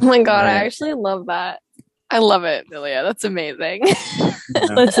 Oh my God, I actually love that. I love it, Illia. That's amazing.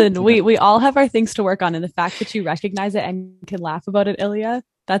 Listen, we all have our things to work on, and the fact that you recognize it and can laugh about it, Illia,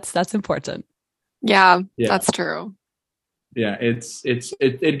 that's important. Yeah, that's true. Yeah,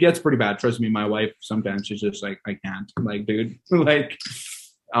 it gets pretty bad. Trust me, my wife sometimes she's just like, I can't. I'm like, dude, like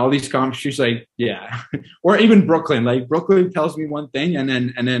all these comments, she's like, yeah. Or even Brooklyn. Like Brooklyn tells me one thing, and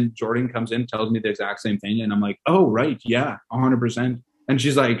then Jordan comes in, tells me the exact same thing, and I'm like, oh right, yeah, 100%. And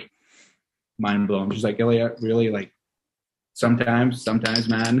she's like, mind blown. She's like, Illia, really, like, sometimes,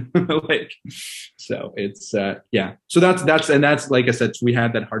 man. Like, so it's yeah. So that's like I said, we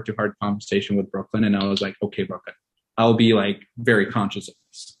had that heart to heart conversation with Brooklyn, and I was like, okay, Brooklyn, I'll be like very conscious of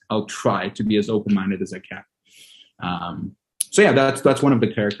this. I'll try to be as open minded as I can. So yeah, that's one of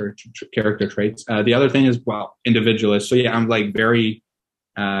the character traits. The other thing is, well, individualist. So yeah, I'm like very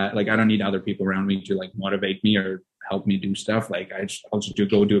like I don't need other people around me to like motivate me or help me do stuff. Like I'll just do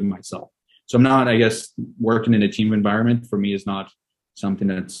it myself. So I'm not, I guess, working in a team environment for me is not something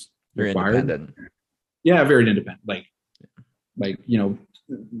that's You're required. independent. Yeah, very independent. Like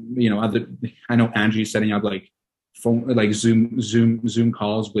other. I know Angie's setting up like phone, like Zoom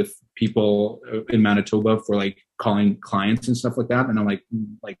calls with people in Manitoba for like calling clients and stuff like that. And I'm like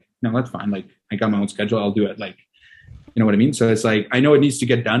no, that's fine. Like I got my own schedule. I'll do it. Like, you know what I mean? So it's like, I know it needs to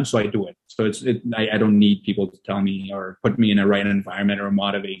get done, so I do it. So I don't need people to tell me or put me in a right environment or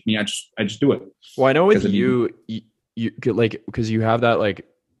motivate me. I just do it. Well, I know with you like, because you have that, like,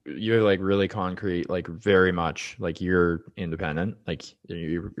 you're like really concrete, like very much like you're independent, like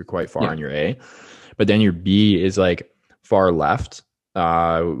you're quite far on your A, but then your B is like far left,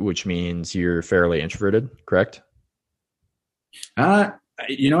 which means you're fairly introverted, correct?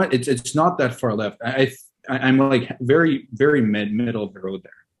 You know what? It's not that far left. I'm like very, very middle of the road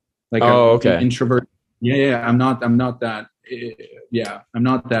there. Like, okay, introvert. Yeah. I'm not that. Yeah, I'm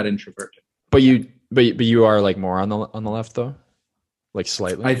not that introverted. But you are like more on the left though, like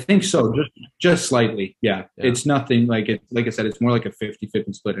slightly. I think so, just slightly. Yeah. It's nothing like it. Like I said, it's more like a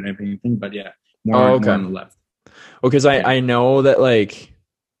 50-50 split and everything. But yeah, more on the left. Well, because I know that like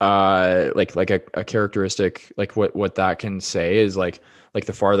a characteristic, like what that can say is like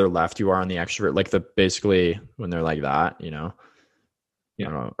the farther left you are on the extrovert, like the basically when they're like that, you know. I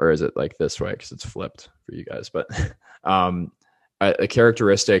don't know, or is it like this way because it's flipped for you guys? But a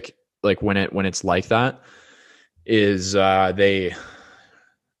characteristic like when it's like that is they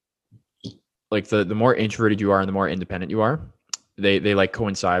like the more introverted you are and the more independent you are, they like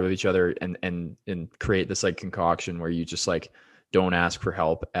coincide with each other and create this like concoction where you just like don't ask for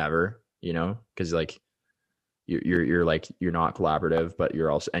help ever, you know, because like you're like you're not collaborative, but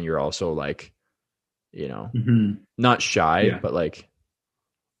you're also like, you know, not shy, but like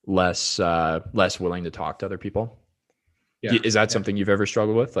less willing to talk to other people. Is that something you've ever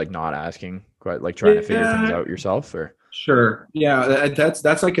struggled with, like not asking, quite like trying to figure things out yourself? Or sure,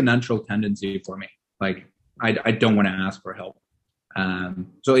 that's like a natural tendency for me. Like I don't want to ask for help.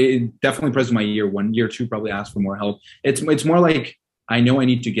 So it definitely presents my year 1, year 2 probably ask for more help. It's more like I know I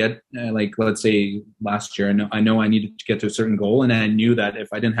need to get like, let's say last year, I know I needed to get to a certain goal, and I knew that if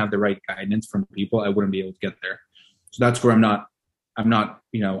I didn't have the right guidance from people, I wouldn't be able to get there. So that's where I'm not,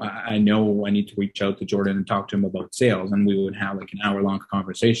 you know, I know I need to reach out to Jordan and talk to him about sales, and we would have like an hour-long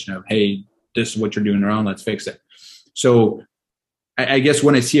conversation of, hey, this is what you're doing wrong, let's fix it. So I guess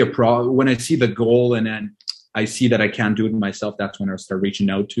when I see when I see the goal and then I see that I can't do it myself, that's when I start reaching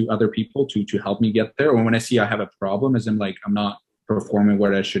out to other people to help me get there. Or when I see I have a problem, as in like I'm not performing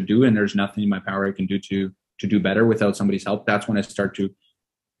what I should do and there's nothing in my power I can do to do better without somebody's help, that's when I start to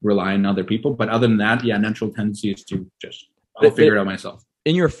rely on other people. But other than that, natural tendency is to just I'll figure it out myself.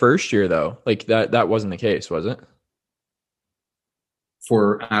 In your first year though, like that wasn't the case, was it?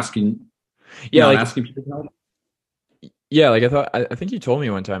 For asking asking people to help? Yeah, like I think you told me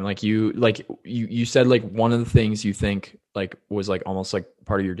one time, like you said like one of the things you think like was like almost like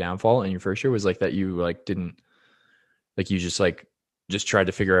part of your downfall in your first year was like that you like didn't, like you just tried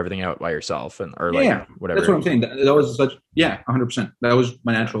to figure everything out by yourself or like whatever. That's what I'm saying. That was such 100%. That was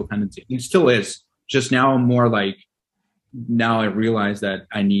my natural tendency. It still is. Just now I'm more like, now I realize that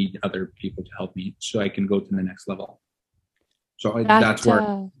I need other people to help me so I can go to the next level. So that's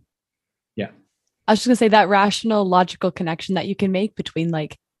where I was just gonna say that rational, logical connection that you can make between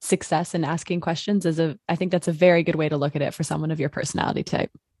like success and asking questions I think that's a very good way to look at it for someone of your personality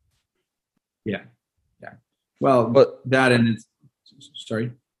type. Yeah. Well, but that and it's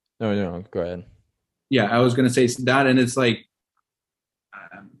sorry. No, go ahead. Yeah, I was gonna say that, and it's like,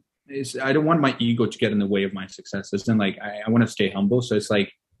 I don't want my ego to get in the way of my success. It's then like I want to stay humble. So it's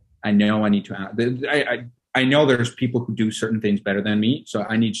like I know I need to. I know there's people who do certain things better than me, so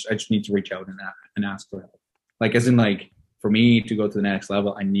I just need to reach out and ask for help. Like, as in, like, for me to go to the next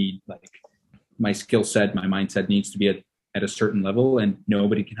level, I need like my skill set, my mindset needs to be at a certain level, and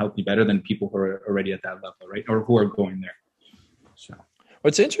nobody can help me better than people who are already at that level, right? Or who are going there. So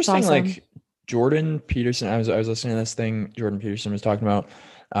what's interesting, awesome. Like Jordan Peterson, I was listening to this thing Jordan Peterson was talking about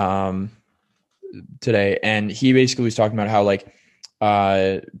today, and he basically was talking about how like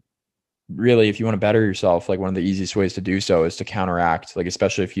really, if you want to better yourself, like one of the easiest ways to do so is to counteract, like,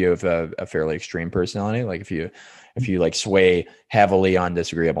 especially if you have a fairly extreme personality, like if you if you like sway heavily on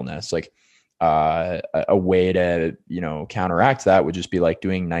disagreeableness, like a way to, you know, counteract that would just be like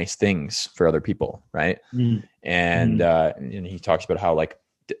doing nice things for other people. Right. And he talks about how like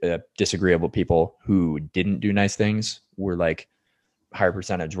disagreeable people who didn't do nice things were like higher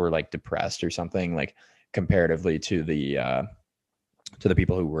percentage were like depressed or something, like comparatively to the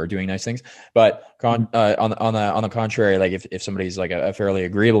people who were doing nice things. But on the contrary, like if somebody's like a fairly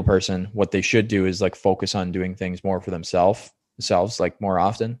agreeable person, what they should do is like focus on doing things more for themselves like more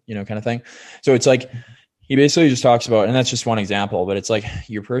often, you know, kind of thing. So it's like he basically just talks about, and that's just one example, but it's like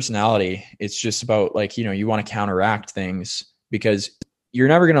your personality, it's just about like, you know, you want to counteract things because you're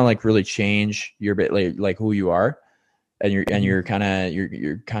never going to like really change your bit like who you are and your kind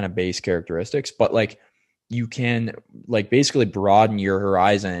of base characteristics, but like you can like basically broaden your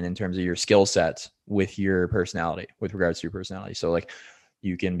horizon in terms of your skill sets with your personality, with regards to your personality. So like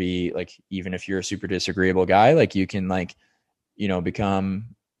you can be like, even if you're a super disagreeable guy, like you can like, you know,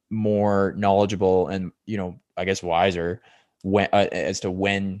 become more knowledgeable and, you know, I guess wiser when as to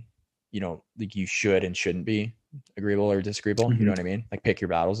when, you know, like you should and shouldn't be agreeable or disagreeable. You know what I mean? Like pick your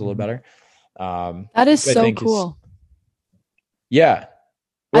battles a little better. That is so cool. Yeah.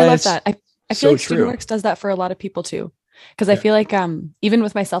 Well, I love that. I feel like true. StudentWorks does that for a lot of people too. Because I feel like even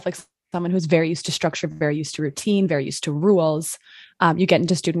with myself, like someone who's very used to structure, very used to routine, very used to rules, you get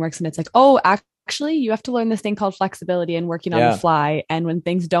into StudentWorks and it's like, oh, actually, you have to learn this thing called flexibility and working on the fly. And when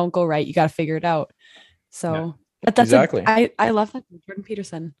things don't go right, you got to figure it out. So that's exactly. I love that. Jordan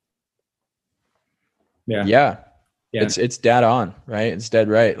Peterson. Yeah. It's dead on, right? It's dead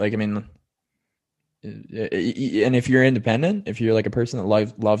right. Like, I mean, and if you're independent, if you're like a person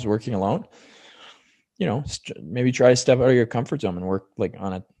that loves working alone, you know, maybe try to step out of your comfort zone and work like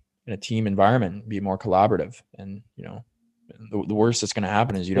in a team environment, be more collaborative. And, you know, the worst that's going to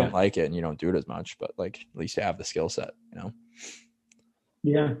happen is you don't like it and you don't do it as much, but like at least you have the skill set, you know?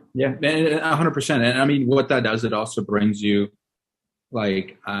 Yeah. 100%. And I mean, what that does, it also brings you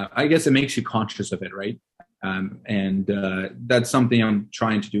like, I guess it makes you conscious of it. Right. And that's something I'm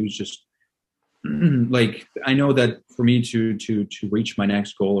trying to do is just like, I know that for me to reach my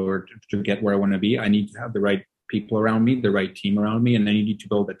next goal or to get where I want to be, I need to have the right people around me, the right team around me, and I need to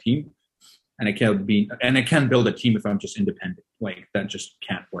build a team. And I can't build a team if I'm just independent. Like that just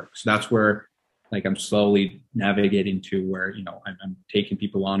can't work. So that's where like I'm slowly navigating to where, you know, I'm taking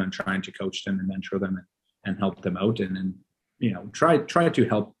people on and trying to coach them and mentor them and help them out. And then, you know, try to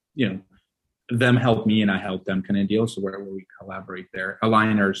help, you know, them help me and I help them kind of deal. So where we collaborate there,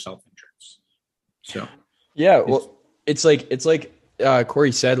 align our self-interests. So, yeah, well, it's like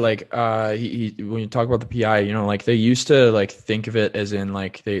Corey said, like, he when you talk about the PI, you know, like they used to like think of it as in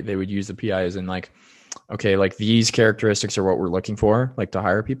like, they would use the PI as in like, okay, like these characteristics are what we're looking for, like to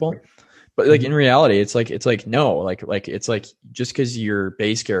hire people. But like in reality, it's like, no, like it's like, just cause your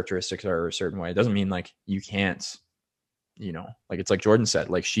base characteristics are a certain way, it doesn't mean like you can't, you know, like it's like Jordan said,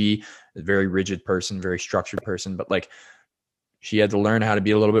 like she is a very rigid person, very structured person, but like, she had to learn how to be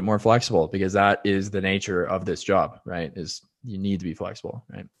a little bit more flexible because that is the nature of this job, right? Is you need to be flexible,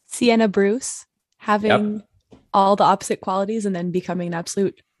 right? Sienna Bruce having all the opposite qualities and then becoming an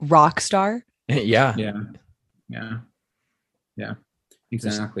absolute rock star. Yeah.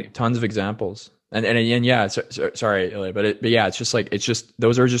 Exactly. Just tons of examples. And yeah, sorry, Illia, but yeah, it's just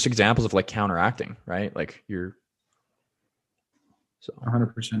those are just examples of like counteracting, right? Like you're so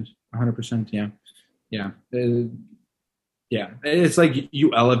 100%. Yeah. Yeah, it's like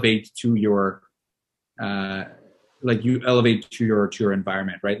you elevate to your, to your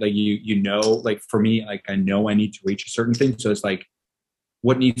environment, right? Like you know, like for me, like I know I need to reach a certain thing, so it's like,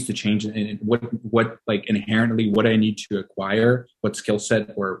 what needs to change, and what like inherently what I need to acquire, what skill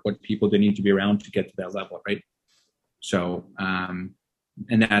set or what people do need to be around to get to that level, right? So, and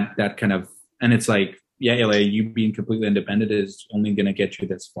that kind of, and it's like, yeah, LA, you being completely independent is only going to get you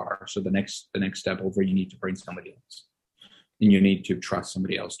this far. So the next step over, you need to bring somebody else. And you need to trust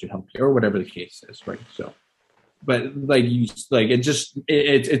somebody else to help you or whatever the case is. Right. So, but like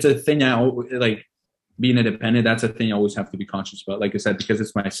it's a thing now, like being independent, that's a thing I always have to be conscious about. Like I said, because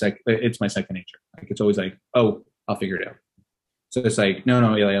it's my second nature. Like it's always like, oh, I'll figure it out. So it's like, no,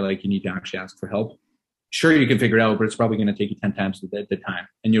 like you need to actually ask for help. Sure, you can figure it out, but it's probably going to take you 10 times the time.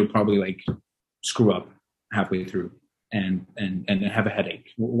 And you'll probably like screw up halfway through and have a headache.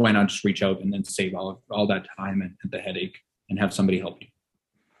 Why not just reach out and then save all that time and the headache and have somebody help you?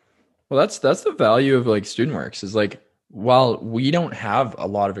 Well, that's the value of like StudentWorks is like, while we don't have a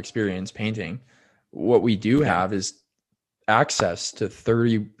lot of experience painting, what we do have is access to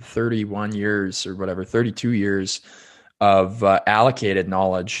 31 years or whatever, 32 years of allocated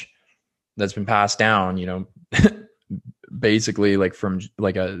knowledge that's been passed down, you know, basically like from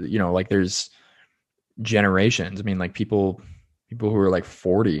like a, you know, like there's generations. I mean, like people who are like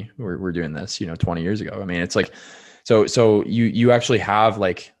 40 were doing this, you know, 20 years ago. I mean, it's like, so you actually have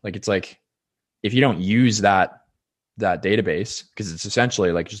like it's like, if you don't use that database, because it's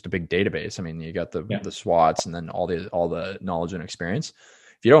essentially like just a big database. I mean, you got the SWOTs and then all the knowledge and experience.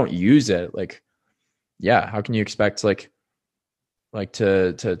 If you don't use it, like, yeah, how can you expect like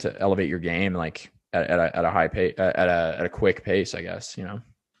to elevate your game like at a high pace, at a quick pace, I guess, you know?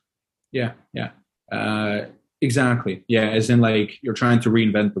 Exactly. Yeah, as in like you're trying to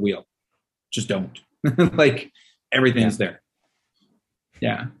reinvent the wheel. Just don't. Like everything's there.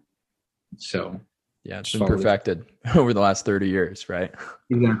 Yeah. So yeah, it's been perfected over the last 30 years, right?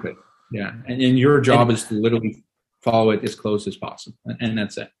 Exactly. Yeah. And your job is to literally follow it as close as possible. And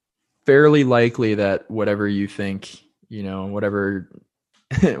that's it. Fairly likely that whatever you think, you know, whatever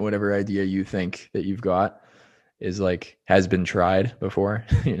idea you think that you've got is like, has been tried before,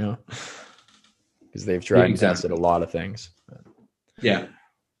 you know, because they've tried and tested a lot of things. Yeah.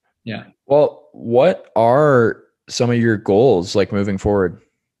 Well, what are some of your goals like moving forward?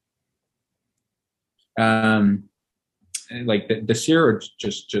 Like this year, or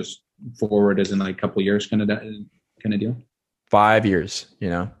just forward as in like a couple of years kind of deal? 5 years, you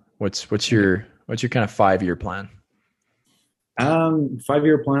know, what's your kind of 5-year plan?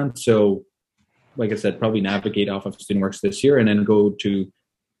 5-year plan. So like I said, probably navigate off of StudentWorks this year and then go to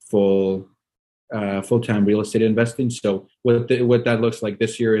full-time real estate investing. So what that looks like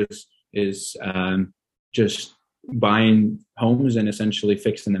this year is just buying homes and essentially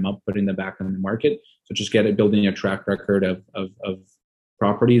fixing them up, putting them back on the market. So just building a track record of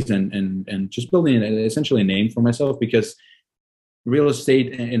properties and just building essentially a name for myself, because real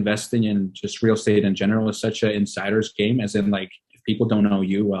estate investing and just real estate in general is such an insider's game, as in like, if people don't know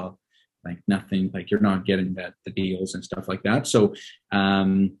you, well, like nothing, like you're not getting the deals and stuff like that. So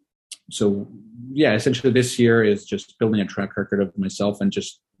yeah, essentially this year is just building a track record of myself and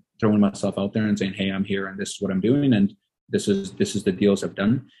just throwing myself out there and saying, hey, I'm here and this is what I'm doing and this is the deals I've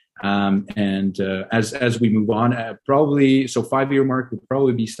done. As we move on, probably, so 5-year mark would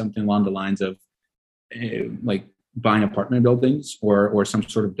probably be something along the lines of like buying apartment buildings or some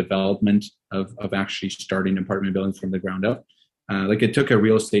sort of development of actually starting apartment buildings from the ground up. Like I took a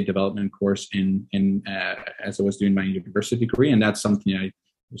real estate development course in as I was doing my university degree, and that's something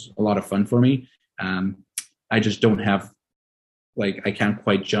was a lot of fun for me. I just don't have, like, I can't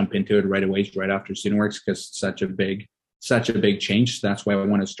quite jump into it right away, right after StudentWorks, because it's such a big change. So that's why I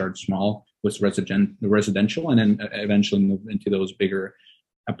want to start small with residential, and then eventually move into those bigger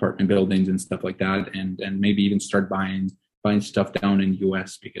apartment buildings and stuff like that, and maybe even start buying stuff down in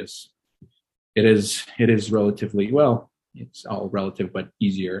US, because it is relatively, well, it's all relative, but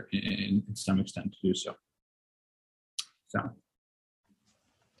easier in some extent to do so. So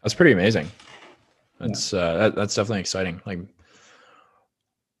that's pretty amazing. That's that's definitely exciting. Like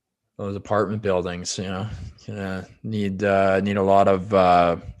those apartment buildings, you know, need a lot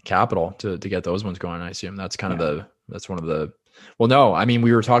of capital to get those ones going. I assume that's kind of that's one of the. Well, no, I mean,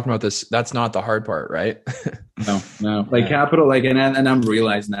 we were talking about this. That's not the hard part, right? No. Like capital, like, and I'm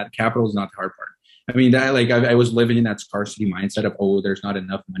realizing that capital is not the hard part. I mean, that, like, I was living in that scarcity mindset of, oh, there's not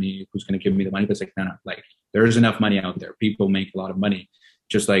enough money. Who's going to give me the money? But it's like, no, like there's enough money out there. People make a lot of money.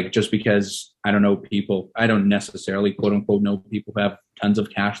 Just because I don't know people, I don't necessarily quote unquote know people who have tons of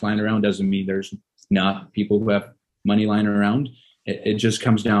cash lying around doesn't mean there's not people who have money lying around. It just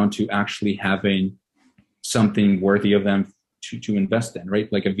comes down to actually having something worthy of them to invest in,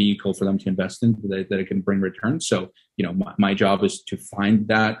 right? Like a vehicle for them to invest in that it can bring returns. So, you know, my job is to find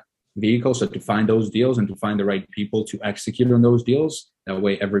that vehicle. So to find those deals and to find the right people to execute on those deals. That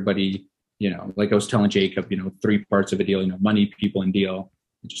way everybody, you know, like I was telling Jacob, you know, 3 parts of a deal, you know, money, people, and deal,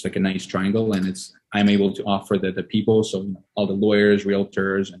 just like a nice triangle. And I'm able to offer the people. So, you know, all the lawyers,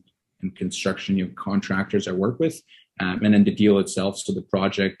 realtors, and construction, you know, contractors I work with. And then the deal itself. So the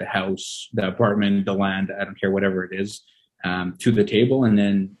project, the house, the apartment, the land, I don't care, whatever it is, to the table. And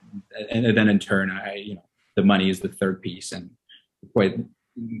then in turn, you know, the money is the third piece. And quite,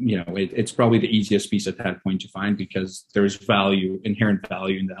 you know, it's probably the easiest piece at that point to find, because there's inherent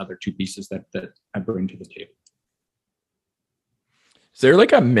value in the other 2 pieces that I bring to the table. Is there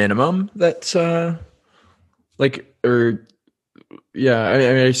like a minimum that's like, or yeah, I mean,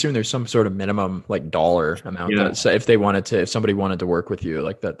 I assume there's some sort of minimum like dollar amount that, so if somebody wanted to work with you,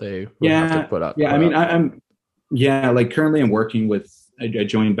 like that they would have to put up. Yeah, I mean, I'm like currently I'm working with a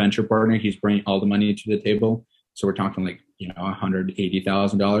joint venture partner. He's bringing all the money to the table. So we're talking like, you know,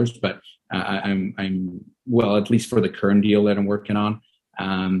 $180,000, but I'm well, at least for the current deal that I'm working on,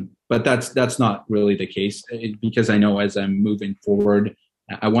 But that's not really the case, because I know as I'm moving forward,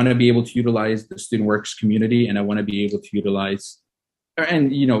 I want to be able to utilize the student works community, and I want to be able to utilize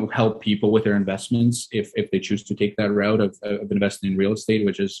and help people with their investments if they choose to take that route of investing in real estate,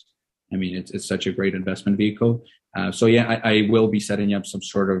 which is, I mean, it's such a great investment vehicle. So yeah, I will be setting up some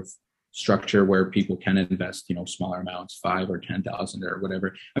sort of structure where people can invest, smaller amounts, 5 or 10,000 or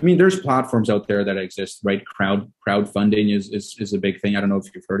whatever. I mean, there's platforms out there that exist, right? Crowdfunding is a big thing. I don't know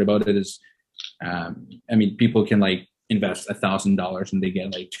if you've heard about it. I mean, people can like invest $1,000 and they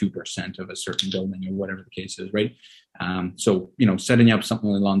get like 2% of a certain building or whatever the case is, right? So setting up something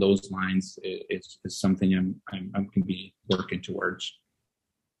along those lines is something I'm going to be working towards.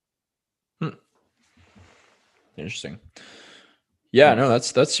 Interesting. Yeah, no,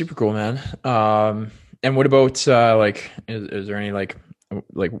 that's super cool, man. And what about like, is there any like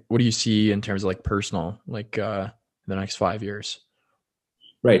what do you see in terms of like personal, like the next 5 years?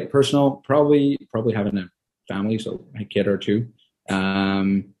 Right, personal, probably having a family, so a kid or two,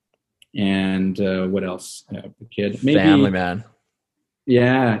 and what else? A kid, maybe family, man.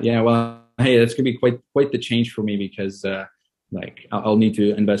 Yeah. Well, hey, that's gonna be quite the change for me, because like I'll need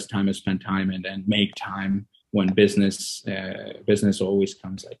to invest time and spend time and make time when business always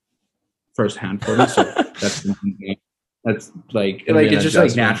comes like firsthand for me. So that's like it's just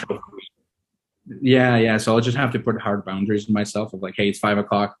like natural for me. Yeah. So I'll just have to put hard boundaries in myself of like, hey, it's 5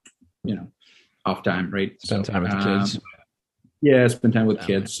 o'clock, off time, right? Spend time with the kids. Yeah, spend time with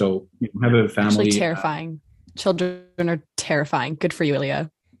kids. So have a family. Actually terrifying. Children are terrifying. Good for you,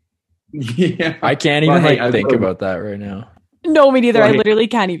 Illia. Yeah. I can't even think about that right now. No, me neither. I literally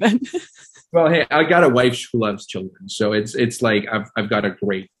can't even. Well, hey, I got a wife who loves children, so it's like I've got a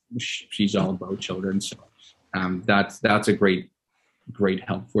great. She's all about children, so that's a great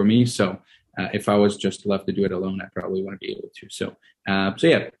help for me. So if I was just left to do it alone, I probably wouldn't be able to. So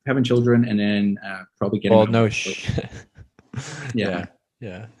yeah, having children, and then probably getting. Well, no shit. Yeah.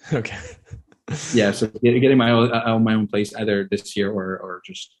 Okay. Yeah, so getting my own place either this year or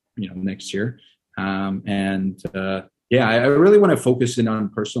just next year, yeah, I really want to focus in on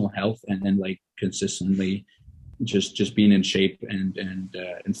personal health and then like consistently just being in shape and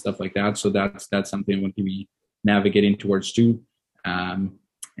stuff like that. So that's something I want to be navigating towards too. Yeah,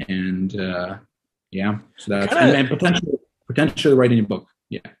 so that's and potentially writing a book.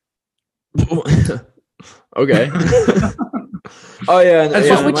 Yeah. Okay. Oh yeah.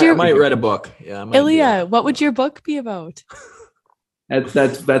 I might write a book. Yeah. Illia, what would your book be about?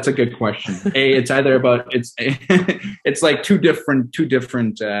 That's a good question. It's either about it's like two different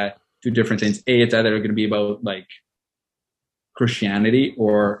things. It's either going to be about like Christianity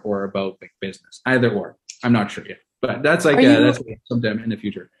or about like business. Either or. I'm not sure yet, but that's like that's sometime in the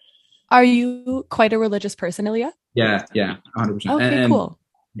future. Are you quite a religious person, Illia? Yeah, 100%. Okay, cool.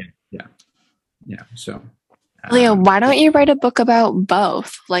 Yeah. So, Leo, why don't you write a book about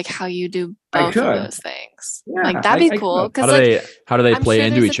both? Like how you do both of those things. Yeah, like that'd be cool. Because how do they play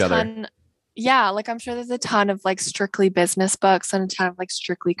into each other? Yeah, like I'm sure there's a ton of like strictly business books and a ton of like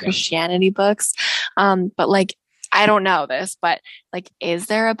strictly Christianity books. But like I don't know this, but like is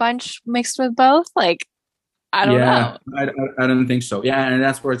there a bunch mixed with both? Like I don't know. I don't think so. Yeah, and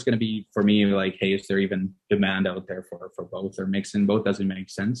that's where it's going to be for me. Like, hey, is there even demand out there for both, or mixing both doesn't make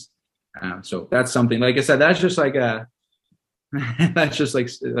sense? So that's something. Like I said, that's just like that's just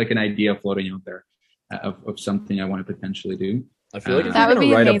like an idea floating out there of something I want to potentially do. I feel like if you're going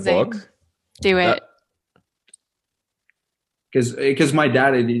to write amazing. A book, do it. Because my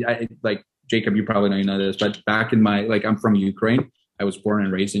dad, like Jacob, you probably know this, but back in I'm from Ukraine. I was born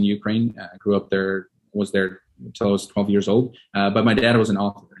and raised in Ukraine. I grew up there. Was there until I was 12 years old. But my dad was an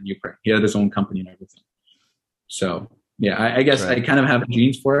author in Ukraine. He had his own company and everything. So yeah, I guess I kind of have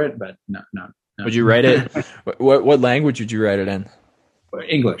genes for it, but no. Would you write it? What language would you write it in?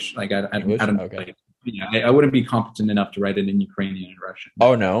 English. Like I don't. Okay. I wouldn't be competent enough to write it in Ukrainian and Russian.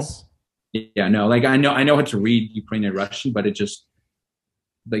 Oh no. Yeah, no. Like I know how to read Ukrainian and Russian, but it just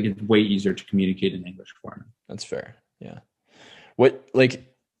like it's way easier to communicate in English for me. That's fair. Yeah. What like.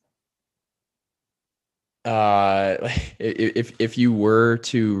 If you were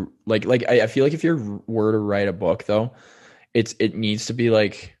to like I feel like if you were to write a book though, it needs to be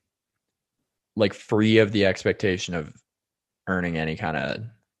like free of the expectation of earning any kind of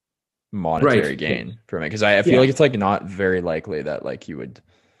monetary gain from it, because I feel like it's like not very likely that like you would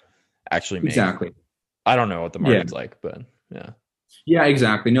actually make. Exactly. I don't know what the market's like, but yeah,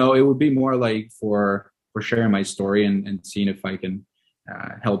 exactly. No, it would be more like for sharing my story and seeing if I can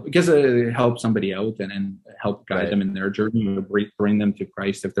help, because help somebody out and help guide them in their journey, or bring them to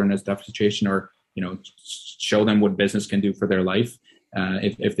Christ if they're in a tough situation, or show them what business can do for their life.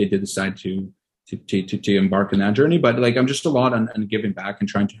 if they did decide to embark on that journey. But like, I'm just a lot on giving back and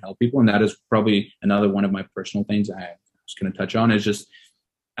trying to help people. And that is probably another one of my personal things I was going to touch on, is just,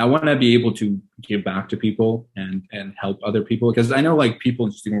 I want to be able to give back to people and help other people, because I know like people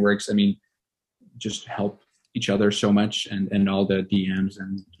in Student Works, I mean, just help each other so much, and all the DMs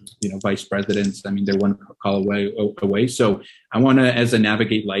and, vice presidents, I mean, they're one call away. So I want to, as I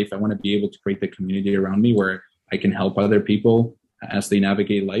navigate life, I want to be able to create the community around me where I can help other people as they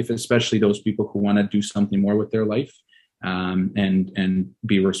navigate life, especially those people who want to do something more with their life, and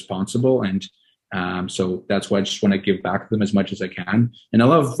be responsible. And so that's why I just want to give back to them as much as I can. And I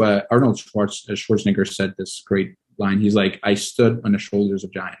love Arnold Schwarzenegger said this great line. He's like, I stood on the shoulders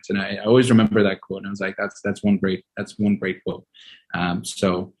of giants. And I always remember that quote. And I was like, that's one great quote. I just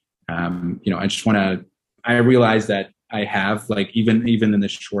want to, I realize that I have, like, even in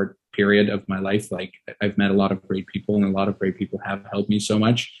this short period of my life, like, I've met a lot of great people, and a lot of great people have helped me so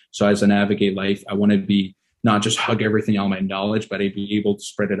much. So as I navigate life, I want to be, not just hug everything, all my knowledge, but I'd be able to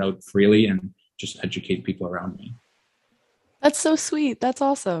spread it out freely and just educate people around me. That's so sweet. That's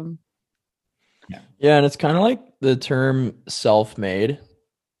awesome. Yeah. And it's kind of like the term self-made,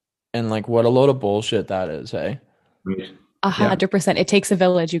 and like, what a load of bullshit that is. Hey, 100%. It takes a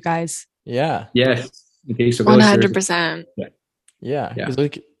village, you guys. Yeah. Yes. In case of 100%. Yeah.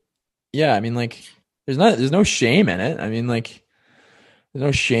 Like, yeah. I mean, like, there's no shame in it. I mean, like, there's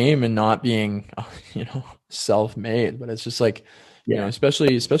no shame in not being, self-made, but it's just like,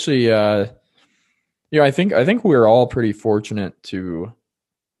 especially, I think we're all pretty fortunate to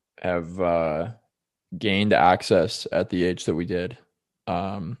have gained access at the age that we did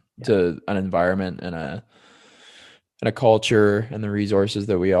to an environment and a culture and the resources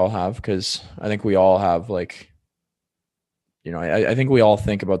that we all have, because I think we all have, like, I think we all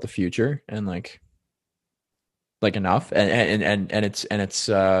think about the future and like enough, and it's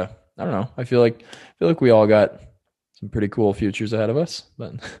I don't know, I feel like we all got some pretty cool futures ahead of us,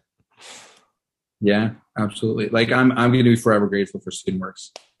 but yeah, absolutely. Like, I'm going to be forever grateful for Student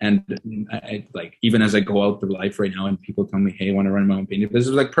Works. And I like, even as I go out through life right now and people tell me, hey, I want to run my own painting, this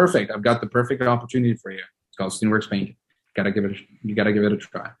is like perfect. I've got the perfect opportunity for you. It's called Student Works Painting. You gotta give it a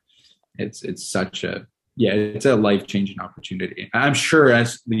try. It's such a, it's a life-changing opportunity. I'm sure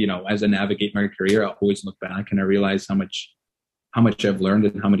as I navigate my career, I'll always look back and I realize how much I've learned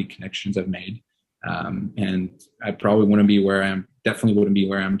and how many connections I've made. And I probably definitely wouldn't be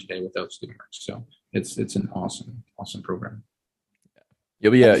where I am today without Student Works. So it's an awesome program.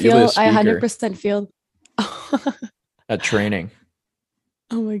 You'll be a speaker. I 100% feel at training.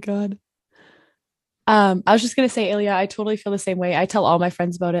 Oh my God. I was just gonna say, Illia, I totally feel the same way. I tell all my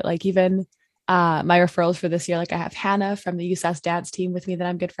friends about it. Like, even my referrals for this year, like, I have Hannah from the USAS dance team with me that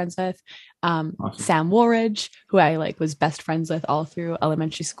I'm good friends with. Awesome. Sam Warridge, who I was best friends with all through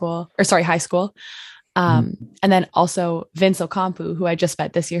high school. And then also Vince Ocampo, who I just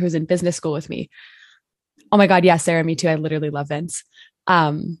met this year, who's in business school with me. Oh my God. Yeah, Sarah, me too. I literally love Vince.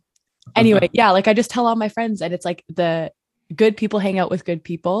 Anyway, I just tell all my friends, and it's like, the good people hang out with good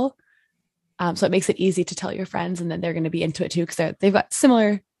people. So it makes it easy to tell your friends, and then they're going to be into it too, because they've got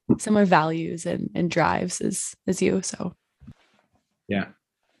similar values and drives as you. So yeah,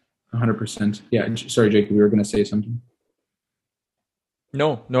 100%. Yeah. Sorry, Jacob, you were going to say something.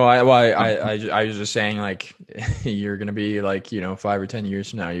 No, I was just saying, like, you're going to be like, 5 or 10 years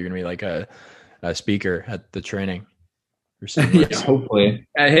from now, you're going to be like a speaker at the training. Hopefully.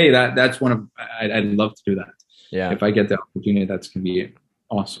 Hey, that's one of, I'd love to do that. Yeah. If I get the opportunity, that's going to be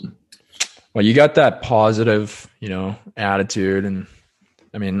awesome. Well, you got that positive, attitude, and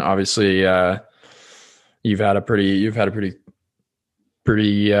I mean, obviously, you've had a pretty,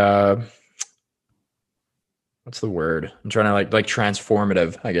 what's the word? I'm trying to like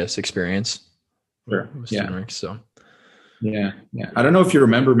transformative, I guess, experience. Sure. Yeah. So. Yeah. I don't know if you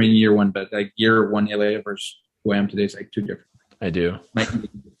remember me in year one, but like year one Illia versus who I am today is like two different. I do.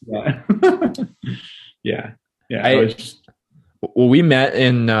 Yeah. Well, we met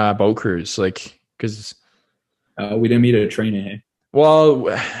in boat cruise, like, because we didn't meet at a training. Hey? Well,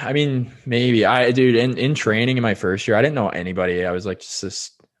 I mean, maybe in training in my first year, I didn't know anybody. I was like,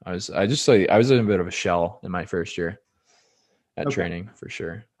 I was in a bit of a shell in my first year at training, for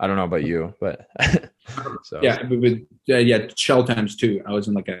sure. I don't know about you, but so yeah, shell times two. I was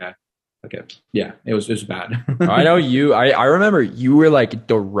in it was bad. I know you. I remember you were like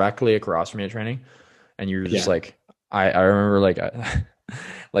directly across from me at training, and you were just like, I remember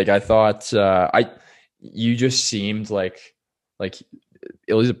like I thought you just seemed like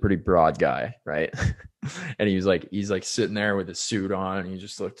Illy's a pretty broad guy, right? And he's like sitting there with his suit on, and he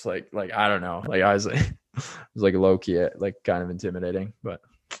just looked like I don't know, like I was like was like low key, like kind of intimidating, but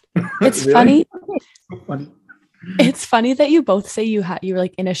It's Really? funny. So funny. It's funny that you both say you were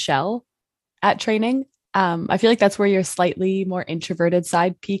like in a shell at training. I feel like that's where your slightly more introverted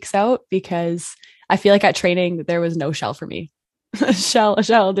side peeks out because I feel like at training there was no shell for me. A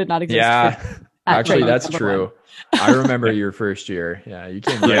shell did not exist yeah, at actually, training. that's Number true. one. I remember your first year. Yeah, you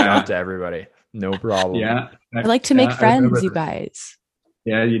came right Yeah. up to everybody, no problem. Yeah. I like to make Yeah, I remember friends, you that. guys.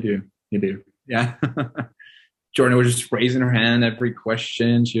 Yeah, you do. You do. Yeah. Jordan was just raising her hand every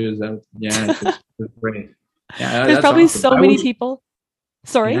question. She was out. Yeah, it was great. Yeah, There's that's probably awesome. so I many wish, people.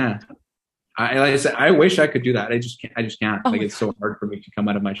 Sorry. yeah. Like I said, I wish I could do that. I just can't. I just can't. Oh Like my it's God. so hard for me to come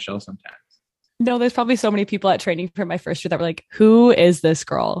out of my shell sometimes. No, there's probably so many people at training for my first year that were like, who is this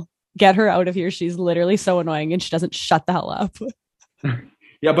girl? Get her out of here. She's literally so annoying and she doesn't shut the hell up.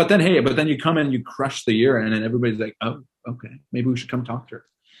 Yeah, but then you come in, you crush the year, and then everybody's like, "Oh, okay, maybe we should come talk to her."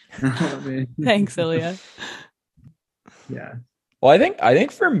 I mean, Thanks, Ilya. yeah. Well, I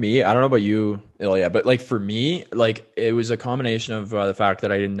think for me, I don't know about you, Ilya, but like for me, like it was a combination of the fact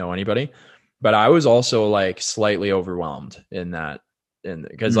that I didn't know anybody, but I was also like slightly overwhelmed in that, and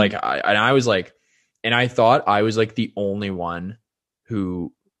because like I was like, and I thought I was like the only one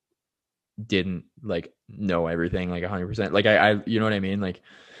who didn't like know everything like 100%. Like I you know what I mean? Like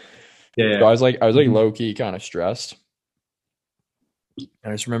Yeah. so I was like Mhm. low key kind of stressed.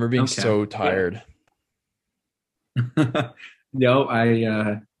 I just remember being Okay. so tired. No,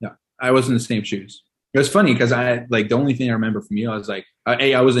 no, I was in the same shoes. It was funny because I like the only thing I remember from you, I was like,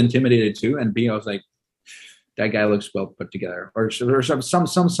 A, I was intimidated too, and B, I was like, that guy looks well put together, or some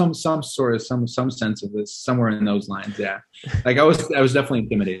sort of some sense of this somewhere in those lines. Yeah, like I was definitely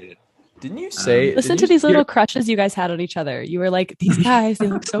intimidated. Didn't you say? Listen Didn't to you? these little crushes you guys had on each other. You were like, these guys, they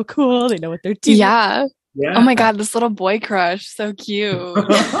look so cool. They know what they're doing. Yeah. Yeah. Oh my God, this little boy crush. So cute.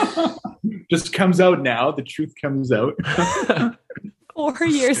 Just comes out now. The truth comes out. 4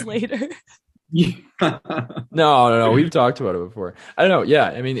 years later. Yeah. No. We've talked about it before. I don't know. Yeah,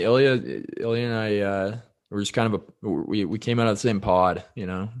 I mean, Ilya and I were just kind of we came out of the same pod, you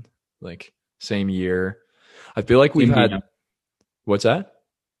know, like same year. I feel like we've Same had DM. what's that?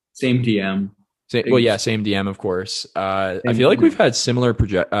 Same DM. Well, yeah, same DM, of course. I Same feel like we've DM. had similar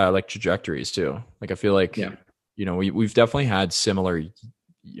like trajectories too. Like I feel like Yeah. you know we've definitely had similar,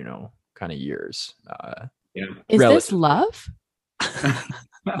 you know, kind of years. Yeah. Is this Relative. love?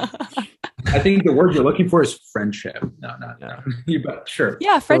 I think the word you're looking for is friendship. No. You bet. Sure.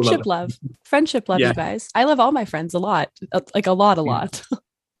 Yeah, We'll friendship love love. Friendship love, Yeah. you guys. I love all my friends a lot. Like a lot. it.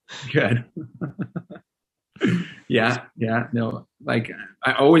 Good. Yeah. No, like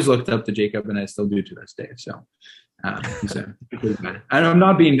I always looked up to Jacob, and I still do to this day. So he's a good man. And I'm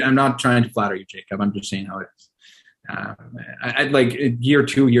not trying to flatter you, Jacob. I'm just saying how it is. I'd like year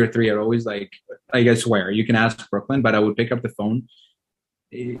 2, year 3, I'd always like I swear you can ask Brooklyn, but I would pick up the phone.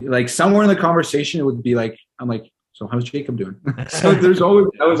 Like somewhere in the conversation, it would be like, I'm like, so how's Jacob doing? So that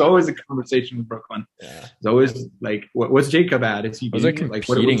was always a conversation with Brooklyn. Yeah. It's always like, what's Jacob at? Is he I was like doing it?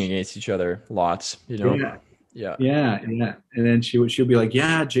 competing against each other lots, you know. Yeah. And then she'll be like,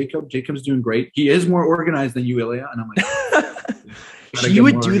 yeah, Jacob's doing great. He is more organized than you, Ilya. And I'm like, She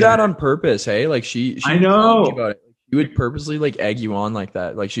would do that on purpose, hey? Like she I know. about it. She would purposely like egg you on like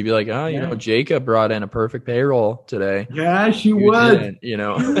that. Like she'd be like, "Oh, you Yeah. know, Jacob brought in a perfect payroll today." Yeah, she You would. didn't, you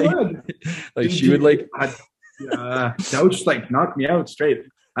know. She would. Like she would like that would just like knock me out straight.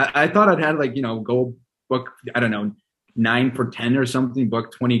 I thought I'd had like, go book, I don't know, 9 for 10 or something,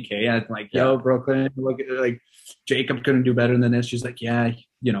 book 20K. I'm like, yo, Brooklyn, look at like Jacob couldn't do better than this. She's like, yeah,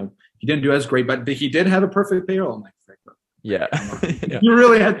 he didn't do as great, but he did have a perfect payroll. I'm like, yeah. Yeah. you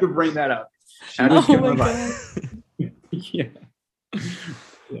really had to bring that up. Oh my God. Yeah.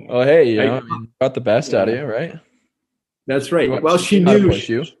 Well, hey, I mean, got the best out of you, right? That's right. Well, she knew.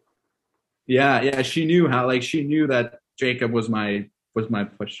 Yeah, she knew how. Like she knew that Jacob was my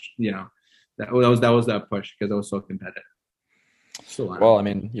push. That was that push because I was so competitive. Well, I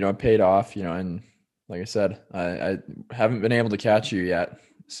mean, it paid off. And like I said, I haven't been able to catch you yet.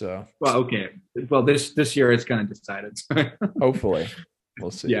 So. Well, okay. Well, this year it's kind of decided. Hopefully,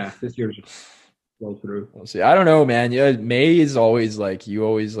 we'll see. Yeah, this year's roll through. We'll see. I don't know, man. Yeah, May is always like you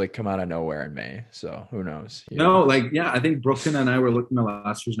always like come out of nowhere in May. So who knows? No, like I think Brooklyn and I were looking at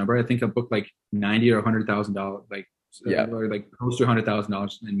last year's number. I think I booked like $90,000 or $100,000, or like close to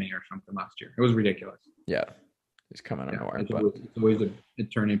 $100,000 in May or something last year. It was ridiculous. Yeah, it's coming out of nowhere. It's always a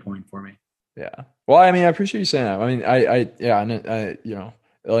turning point for me. Yeah. Well, I mean, I appreciate you saying that. I mean, I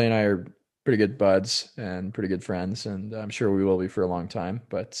Ilya and I are pretty good buds and pretty good friends, and I'm sure we will be for a long time.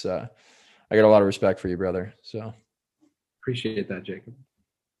 But I got a lot of respect for you, brother. So appreciate that, Jacob.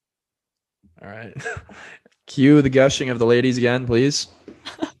 All right. Cue the gushing of the ladies again, please.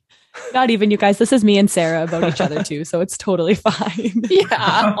 Not even you guys. This is me and Sarah about each other too, so it's totally fine.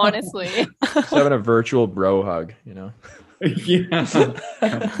 Yeah, honestly. Just having a virtual bro hug, you know.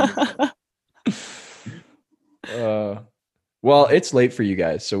 Yeah. Well, it's late for you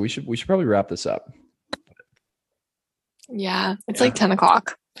guys, so we should probably wrap this up. Yeah, it's like 10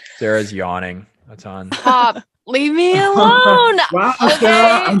 o'clock. Sarah's yawning a ton. Stop. Leave me alone. Wow, Okay,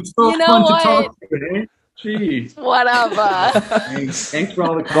 Sarah, I'm so you know fun what? to talk to. Eh? Jeez. Whatever. Thanks for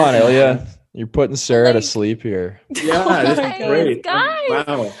all the Come on, comments. Ilya. You're putting Sarah to Like- sleep here. Yeah, this Guys, is great. guys.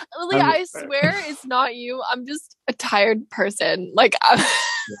 Wow. Like, I swear it's not you. I'm just a tired person. Like,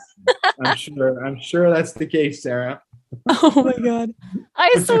 I'm sure that's the case, Sarah. Oh my god.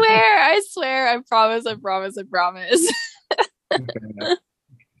 I swear. I promise.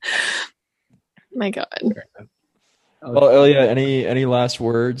 My God. Well, Ilya, any last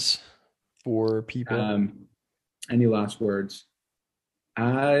words for people Any last words?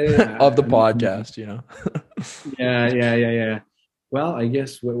 of the podcast? You know. Yeah. Well, I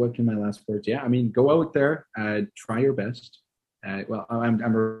guess what can my last words? Yeah, I mean, go out there, try your best. Well, I'm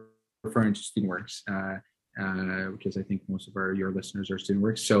referring to StudentWorks because I think most of your listeners are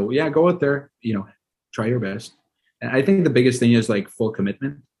StudentWorks. So yeah, go out there, try your best. And I think the biggest thing is like full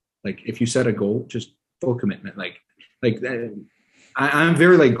commitment. Like if you set a goal, just full commitment. I'm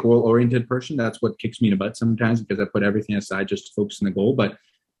very like goal oriented person. That's what kicks me in the butt sometimes because I put everything aside just to focus on the goal. But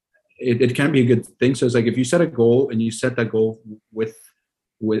it can be a good thing. So it's like if you set a goal and you set that goal with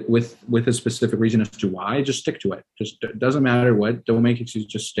a specific reason as to why, just stick to it. Just it doesn't matter what. Don't make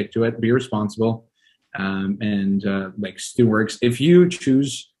excuses. Just stick to it. Be responsible. Like StudentWorks, if you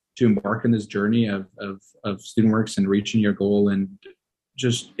choose to embark on this journey of StudentWorks and reaching your goal, and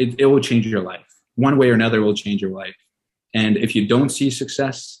just it will change your life. One way or another will change your life. And if you don't see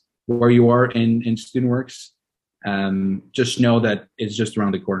success where you are in StudentWorks, just know that it's just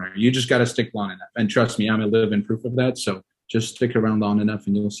around the corner. You just got to stick long enough. And trust me, I'm a living proof of that. So just stick around long enough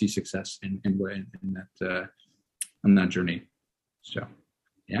and you'll see success in that on that journey. So,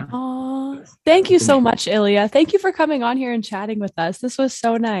 yeah. Oh, thank you so much, Ilya. Thank you for coming on here and chatting with us. This was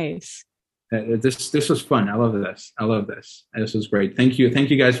so nice. This was fun. I love this. This was great. Thank you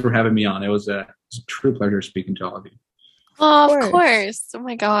guys for having me on. It was a true pleasure speaking to all of you. Oh, of course. Oh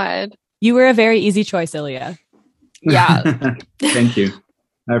my God. You were a very easy choice, Ilya. Yeah. Thank you.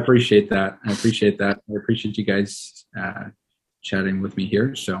 I appreciate that. I appreciate you guys chatting with me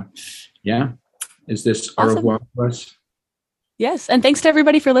here. So, yeah. Is this au revoir for us? Yes. And thanks to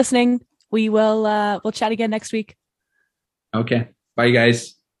everybody for listening. We will we'll chat again next week. Okay. Bye,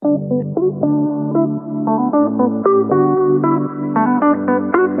 guys.